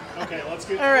 Okay, let's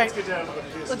get down to the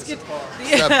business. Let's get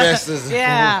the business.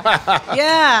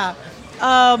 Yeah.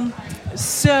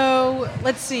 So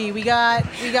let's see. We got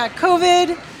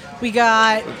COVID. We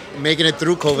got making it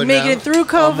through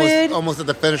COVID. Almost at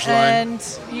the finish line.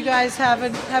 And you guys have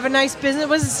a nice business.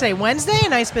 What does it say? Wednesday? A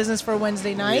nice business for a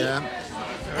Wednesday night. Yeah.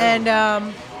 And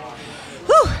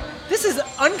this is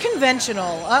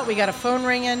unconventional. We got a phone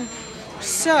ringing.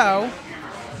 So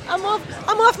I'm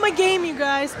off my game, you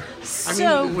guys.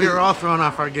 So we were all thrown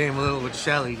off our game a little with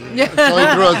Shelley. Yeah. Shelley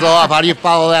threw us off. How do you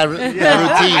follow that routine?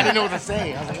 I didn't know what to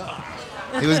say. I was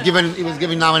like, He was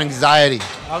giving Navin anxiety.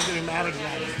 I was getting mad at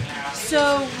him.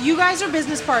 So you guys are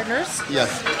business partners?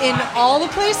 Yes. In all the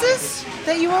places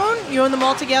that you own? You own them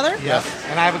all together? Yes.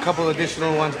 And I have a couple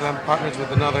additional ones, but I'm partners with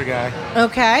another guy.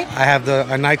 Okay. I have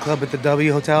a nightclub at the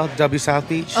W Hotel, W South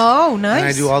Beach. Oh, nice. And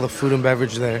I do all the food and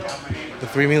beverage there. The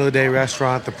 3-meal-a-day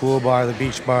restaurant, the pool bar, the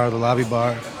beach bar, the lobby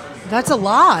bar. That's a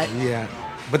lot. Yeah.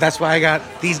 But that's why I got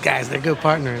these guys. They're good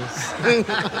partners.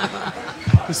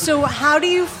 So how do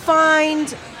you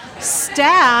find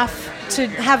staff to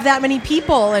have that many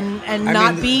people and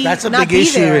not be that's a big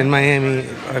issue in Miami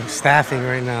of staffing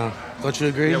right now. Don't you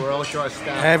agree? Yeah, we're all short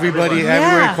staffed. Everybody,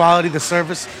 everywhere, quality, the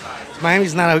service.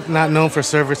 Miami's not known for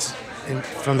service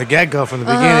from the get-go, from the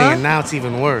beginning, and now it's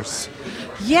even worse.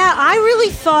 Yeah, I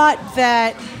really thought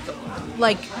that,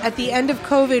 like, at the end of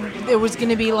COVID, there was going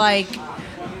to be, like,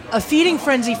 a feeding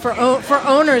frenzy for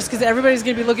owners because everybody's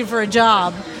going to be looking for a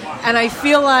job. And I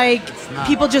feel like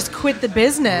people just quit the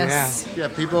business. Yeah,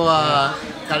 people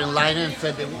got in line and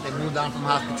said they moved on from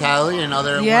hospitality, and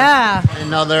other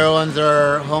ones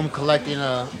are home collecting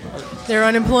their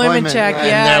unemployment check. And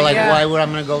they're like, why would I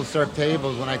going to go serve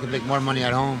tables when I could make more money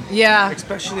at home? Yeah.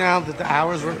 Especially now that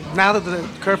now that the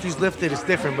curfew's lifted, it's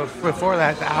different. But before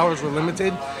that, the hours were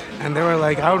limited, and they were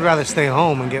like, I would rather stay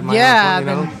home and get my than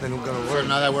go to work. So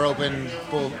now that we're open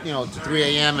to 3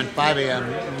 a.m. and 5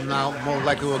 a.m., now more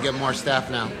likely we'll get more staff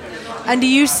now. And do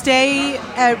you stay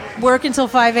at work until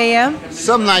 5 a.m.?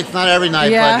 Some nights, not every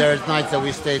night, but there's nights that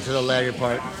we stay to the later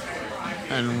part.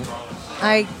 And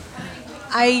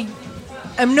I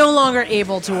am no longer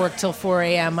able to work till 4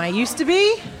 a.m. I used to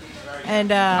be,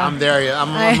 and I'm there. Yeah,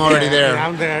 I'm already there.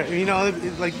 I'm there. You know,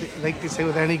 like they say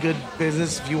with any good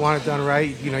business, if you want it done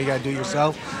right, you got to do it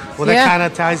yourself. Well, that kind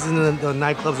of ties into the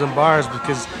nightclubs and bars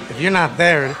because if you're not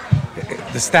there,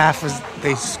 the staff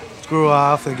they screw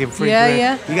off, they give free drink.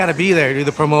 Yeah. You got to be there.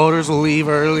 The promoters will leave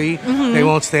early. Mm-hmm. They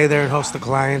won't stay there and host the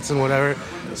clients and whatever.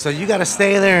 So you got to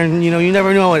stay there, and you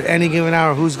never know at any given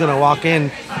hour who's gonna walk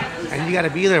in, and you got to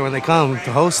be there when they come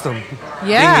to host them.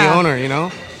 Yeah. Being the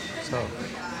owner, So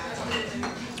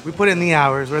we put in the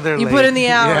hours. We're there. You put in the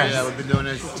hours. Yeah, we've been doing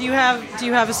this. Do you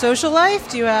have a social life?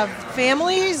 Do you have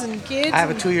families and kids? I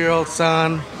have a 2-year-old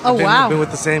son. Oh, wow. I've been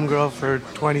with the same girl for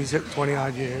 20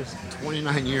 odd years.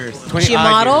 29 years. Is she a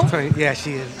model? Yeah,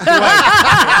 she is.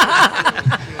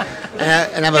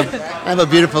 And I have a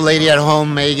beautiful lady at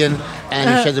home, Megan,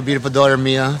 and she has a beautiful daughter,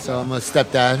 Mia. So I'm a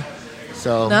stepdad.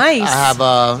 So nice. I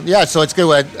have so it's good.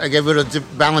 I get rid of to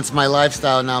balance my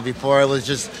lifestyle now. Before it was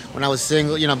just when I was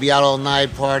single, be out all night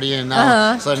partying.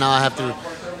 Now, so now I have to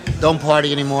don't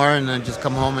party anymore and then just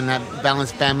come home and have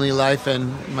balanced family life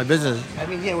and my business. I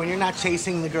mean, when you're not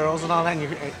chasing the girls and all that,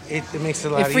 it makes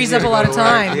it a lot easier. It frees up a lot of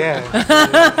time. Yeah.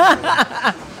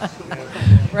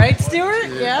 Right, Stuart?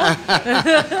 Yeah.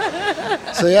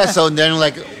 So then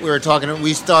like we were talking,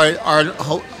 we start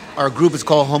our group is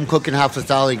called Homecookin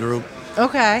Hospitality Group.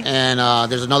 Okay. And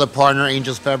there's another partner,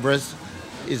 Angel Febres.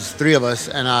 It's 3 of us,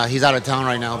 and he's out of town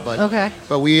right now.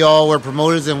 But we all were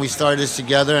promoters, and we started this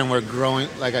together, and we're growing,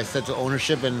 like I said, to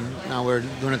ownership. And now we're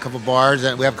doing a couple bars,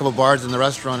 and we have a couple bars in the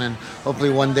restaurant, and hopefully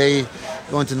one day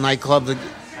going to nightclubs,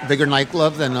 bigger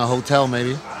nightclubs, and a hotel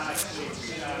maybe.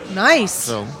 Nice.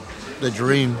 So, the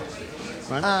dream.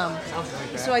 Right?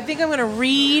 So I think I'm going to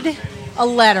read a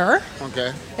letter.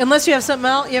 Okay. Unless you have something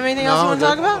else. You have anything else you want to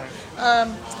talk about?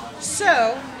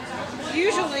 So,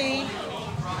 usually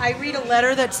I read a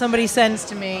letter that somebody sends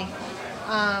to me.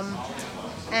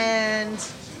 And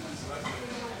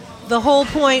the whole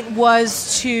point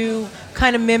was to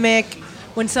kind of mimic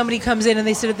when somebody comes in and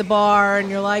they sit at the bar and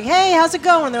you're like, hey, how's it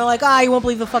going? And they're like, you won't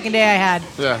believe the fucking day I had.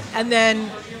 Yeah. And then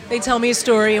they tell me a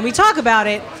story and we talk about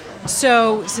it.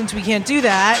 So since we can't do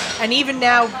that, and even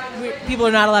now people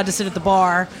are not allowed to sit at the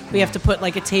bar, we have to put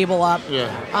like a table up.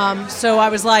 Yeah. So I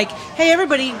was like, hey,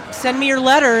 everybody, send me your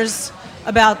letters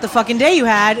about the fucking day you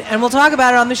had, and we'll talk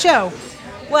about it on the show.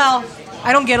 Well,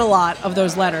 I don't get a lot of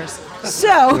those letters.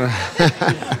 So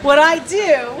what I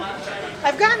do,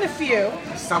 I've gotten a few.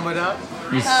 Sum it up.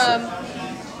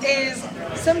 Is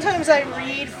sometimes I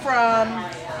read from...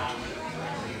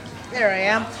 There I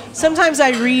am. Sometimes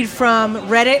I read from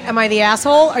Reddit, Am I the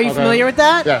Asshole? Are you familiar with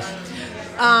that? Yes.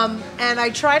 And I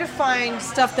try to find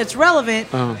stuff that's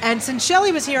relevant. And since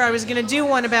Shelley was here, I was going to do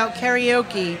one about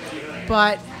karaoke,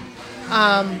 but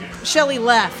Shelley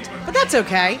left. But that's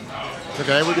okay. It's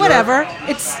okay. Whatever.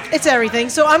 It's everything.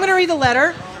 So I'm going to read the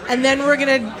letter, and then we're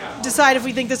going to decide if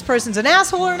we think this person's an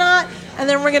asshole or not, and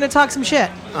then we're going to talk some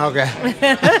shit. Okay.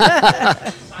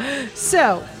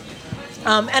 So...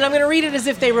 and I'm going to read it as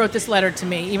if they wrote this letter to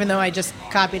me, even though I just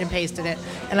copied and pasted it.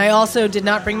 And I also did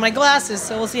not bring my glasses,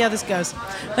 so we'll see how this goes.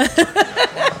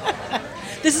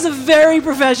 This is a very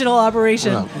professional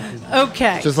operation. Well,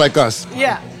 okay. Just like us.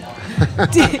 Yeah.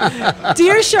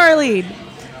 Dear Sharlene,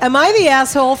 am I the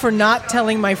asshole for not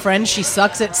telling my friend she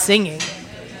sucks at singing?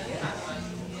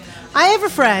 I have a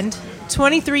friend,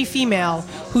 23 female,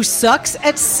 who sucks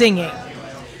at singing.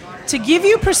 To give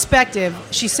you perspective,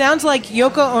 she sounds like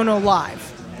Yoko Ono live.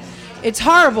 It's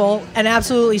horrible and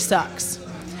absolutely sucks.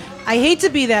 I hate to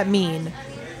be that mean,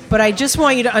 but I just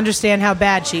want you to understand how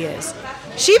bad she is.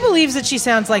 She believes that she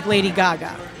sounds like Lady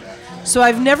Gaga. So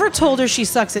I've never told her she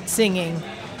sucks at singing,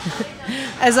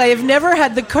 as I have never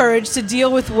had the courage to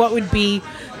deal with what would be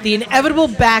the inevitable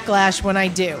backlash when I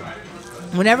do.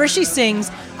 Whenever she sings,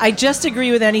 I just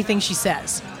agree with anything she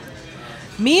says.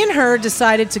 Me and her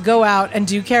decided to go out and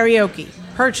do karaoke.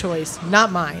 Her choice,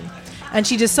 not mine. And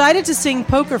she decided to sing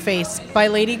Poker Face by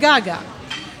Lady Gaga.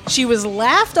 She was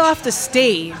laughed off the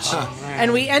stage,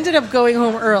 and we ended up going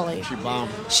home early. She bombed.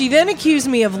 She then accused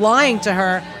me of lying to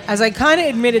her, as I kind of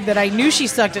admitted that I knew she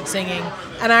sucked at singing,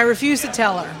 and I refused to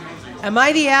tell her. Am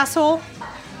I the asshole?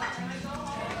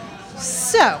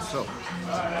 So,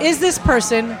 is this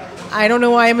person, I don't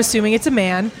know why I'm assuming it's a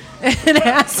man, an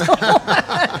asshole?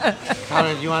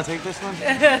 Conrad, do you want to take this one?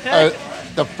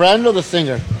 The friend or the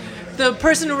singer? The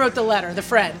person who wrote the letter, the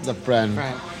friend. The friend.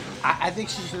 Right. I think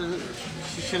she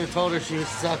should have told her she was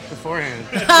sucked beforehand.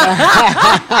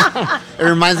 It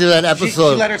reminds me of that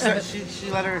episode. She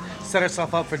let her set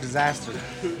herself up for disaster.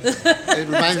 It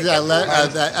reminds me of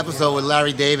that episode with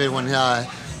Larry David when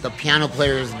the piano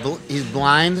player he's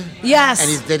blind. Yes. And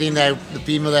he's dating the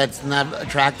female that's not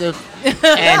attractive.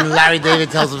 And Larry David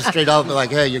tells him straight up, like,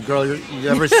 "Hey, your girl, you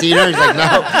ever seen her?" He's like,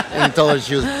 "No." And he told her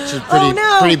she was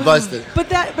pretty busted. But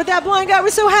that blind guy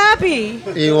was so happy.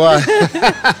 He was.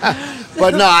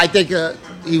 But no, I think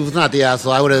he was not the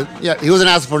asshole. I would have. Yeah, he was an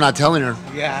asshole for not telling her.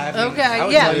 Yeah. I would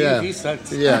tell you Yeah. he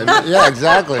sucked. Yeah,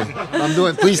 exactly.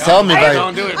 Please tell me.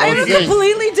 Don't do it. I have a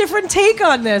completely different take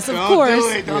on this, of course.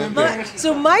 Don't do it.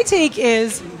 So my take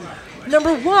is,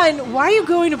 number one, why are you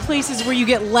going to places where you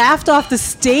get laughed off the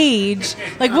stage?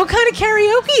 Like, what kind of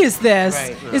karaoke is this?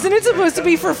 Right. Isn't it supposed to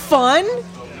be for fun?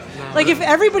 Like, if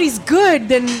everybody's good,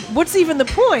 then what's even the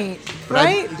point,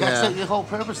 right? The whole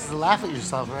purpose is to laugh at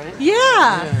yourself, right?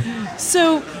 Yeah.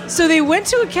 So they went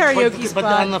to a karaoke spot.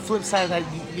 But on the flip side, that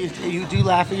you do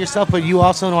laugh at yourself, but you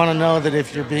also want to know that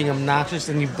if you're being obnoxious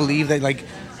and you believe that, like,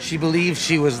 she believes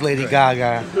she was Lady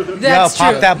Gaga. That's Yo,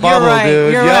 pop true. that bubble, You're right.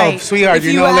 dude. You're Yo, right. sweetheart, if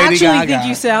you know Lady Gaga. If you actually think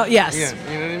you sound, yes. Yeah, you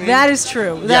know what I mean? That is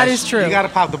true. That is true. You gotta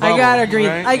pop the bubble. I gotta agree.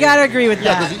 Right? I gotta agree with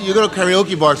Yeah, that. because you go to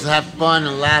karaoke bars to have fun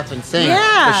and laugh and sing.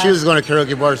 Yeah. But she was going to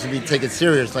karaoke bars to be taken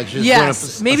serious, like she was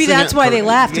Yes, going maybe that's why they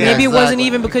laughed. Yeah, Maybe it wasn't exactly.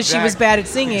 even because she was bad at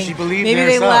singing. She believed Maybe in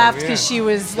they herself, laughed yeah. because she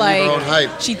was her own like,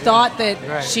 hype. she thought that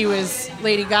Right. she was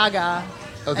Lady Gaga,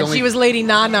 Oh, and she was Lady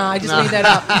Nana. I just made that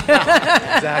up.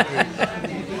 Exactly.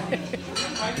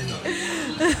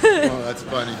 Oh, that's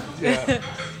funny. Yeah.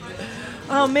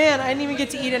 Oh man, I didn't even get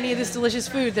to eat any of this delicious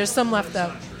food. There's some left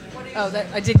though. Oh,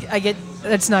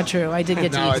 that's not true. I did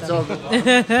get to No, eat it's some. all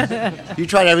good. You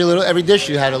tried every dish.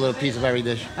 You had a little piece of every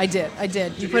dish. I did.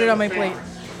 You put it on my plate.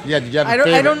 Yeah, did you have a I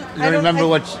favorite? don't remember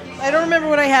what? I don't remember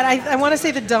what I had. I want to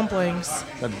say the dumplings.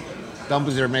 The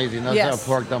dumplings are amazing. Those Yes. are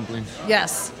pork dumplings.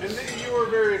 Yes. And you were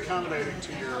very accommodating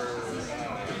to your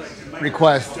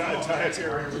Request.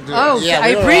 dietary. Oh, Yeah, I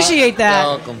we were appreciate that.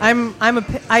 welcome.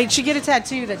 I should get a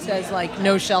tattoo that says like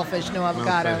no shellfish, no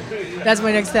avocado. That's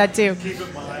my next tattoo.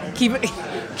 Keep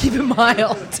it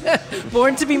mild.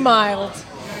 Born to be mild.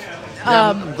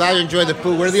 I'm glad you enjoyed the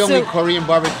food. We're the only so- Korean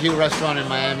barbecue restaurant in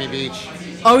Miami Beach.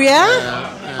 Oh yeah?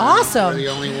 Yeah, Awesome. We're the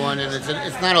only one, and it's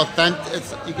not authentic.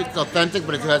 It's authentic,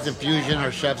 but it has infusion.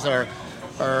 Our chefs are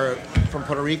from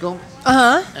Puerto Rico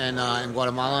and in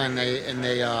Guatemala, and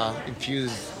they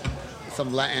infuse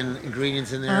some Latin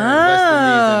ingredients in there,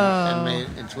 West Indies,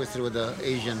 and twisted with the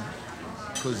Asian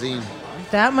cuisine.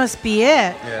 That must be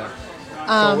it. Yeah.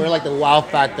 So we're like the wow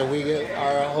factor.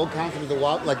 Our whole concept is the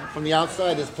wow. Like from the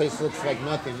outside, this place looks like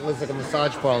nothing. It looks like a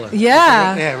massage parlor.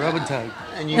 Yeah. Yeah, rub and tug.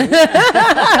 And you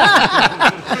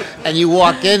and you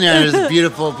walk in there, and it's a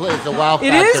beautiful place. It's a wow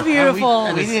factor. It is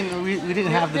beautiful. We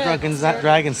didn't have the Drunken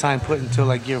Dragon sign put until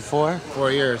like year 4.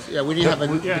 4 years. Yeah, we didn't have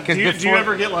a. Yeah. Because Do you before-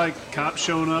 ever get like cops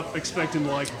showing up expecting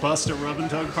to like bust a rub and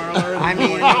tug parlor? And I they're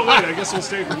mean- like, oh wait, I guess we'll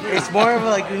stay for here. It's more of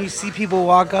like when you see people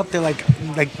walk up, they're like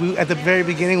we, at the very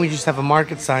beginning, we just have a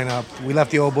market sign up. We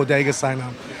left the old bodega sign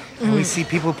up. And we see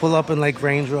people pull up in like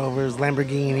Range Rovers,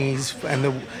 Lamborghinis,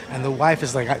 and the wife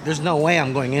is like, "There's no way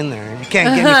I'm going in there. You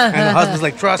can't get me." And the husband's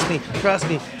like, "Trust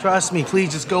me,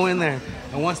 please just go in there."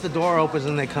 And once the door opens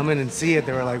and they come in and see it,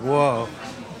 they were like, "Whoa."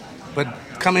 But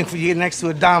coming for you next to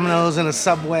a Domino's and a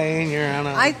Subway, and you're on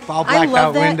all blacked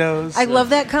out windows. I love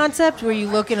that concept where you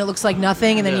look and it looks like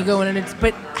nothing, and then you go in and it's.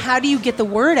 But how do you get the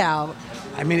word out?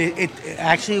 I mean, it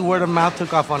actually word of mouth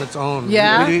took off on its own.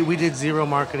 Yeah, we did zero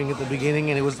marketing at the beginning,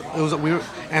 and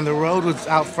and the road was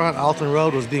out front. Alton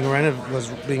Road was being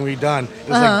redone. It was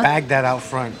like Baghdad out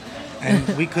front. And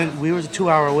we were a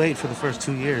 2-hour wait for the first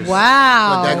 2 years.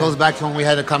 Wow. But that goes back to when we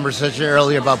had a conversation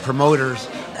earlier about promoters.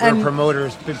 We were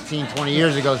promoters 15, 20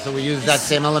 years ago, so we used that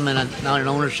same element now in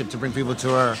ownership to bring people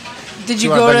to our... Did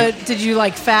you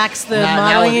like fax the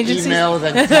modeling agencies? Emails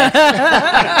and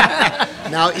text.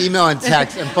 Now email and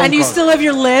text and phone And you calls. still have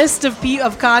your list of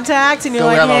contacts, and you're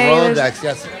we like, have hey, a Rolodex,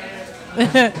 yes.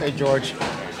 Hey, George.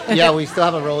 Yeah, we still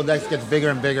have a Rolodex. It gets bigger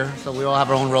and bigger, so we all have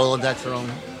our own Rolodex, our own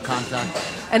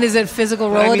contacts. And is it physical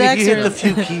Rolodex? I mean, if you hit the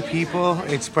few key people,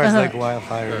 it spreads like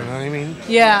wildfire, you know what I mean?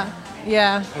 Yeah,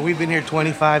 yeah. And we've been here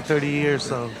 25, 30 years,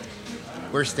 so...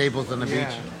 We're staples on the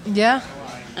beach. Yeah.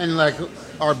 And like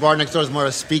our bar next door is more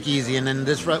a speakeasy, and then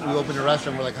we opened a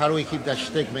restaurant. We're like, how do we keep that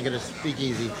shtick, make it a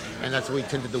speakeasy? And that's what we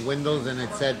tinted the windows, and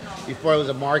it said, before it was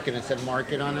a market, it said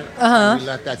market on it. We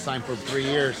left that sign for 3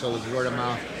 years, so it was word of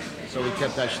mouth. So we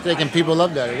kept that shtick, and people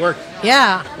loved that. It worked.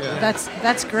 Yeah.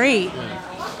 That's great. Yeah.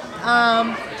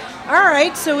 All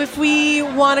right, so if we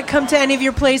want to come to any of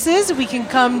your places, we can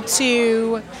come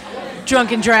to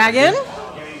Drunken Dragon.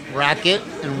 Racket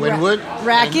in Wynwood.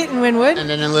 Racket in Wynwood. And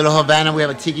then in Little Havana, we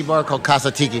have a tiki bar called Casa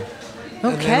Tiki.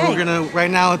 Okay. And right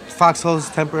now, Foxhole's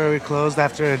temporarily closed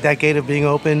after a decade of being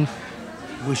open.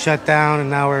 We shut down, and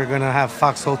now we're going to have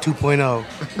Foxhole 2.0.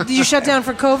 Did you shut down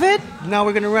for COVID? No,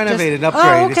 we're going to renovate it,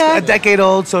 upgrade. Okay. It's a decade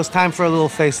old, so it's time for a little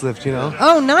facelift, you know?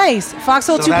 Oh, nice.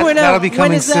 Foxhole 2.0. That'll be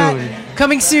coming soon. That?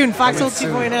 Coming soon. Foxhole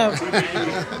 2.0.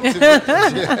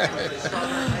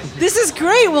 This is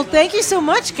great. Well, thank you so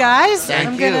much, guys.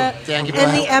 Thank you. Thank you.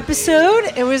 End the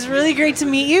episode. It was really great to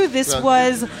meet you. This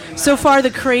was, so far,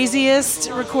 the craziest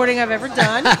recording I've ever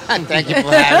done. Thank you for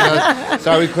having us.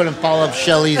 Sorry we couldn't follow up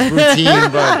Shelley's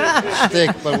routine,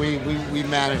 but we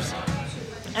managed.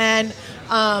 And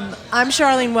I'm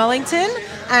Sharlene Wellington,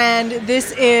 and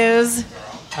this is...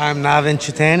 I'm Navin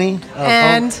Chatani.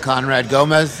 And Conrad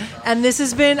Gomez. And this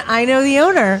has been I Know the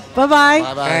Owner. Bye-bye.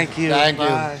 Bye-bye. Thank you. Thank you.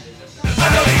 Bye.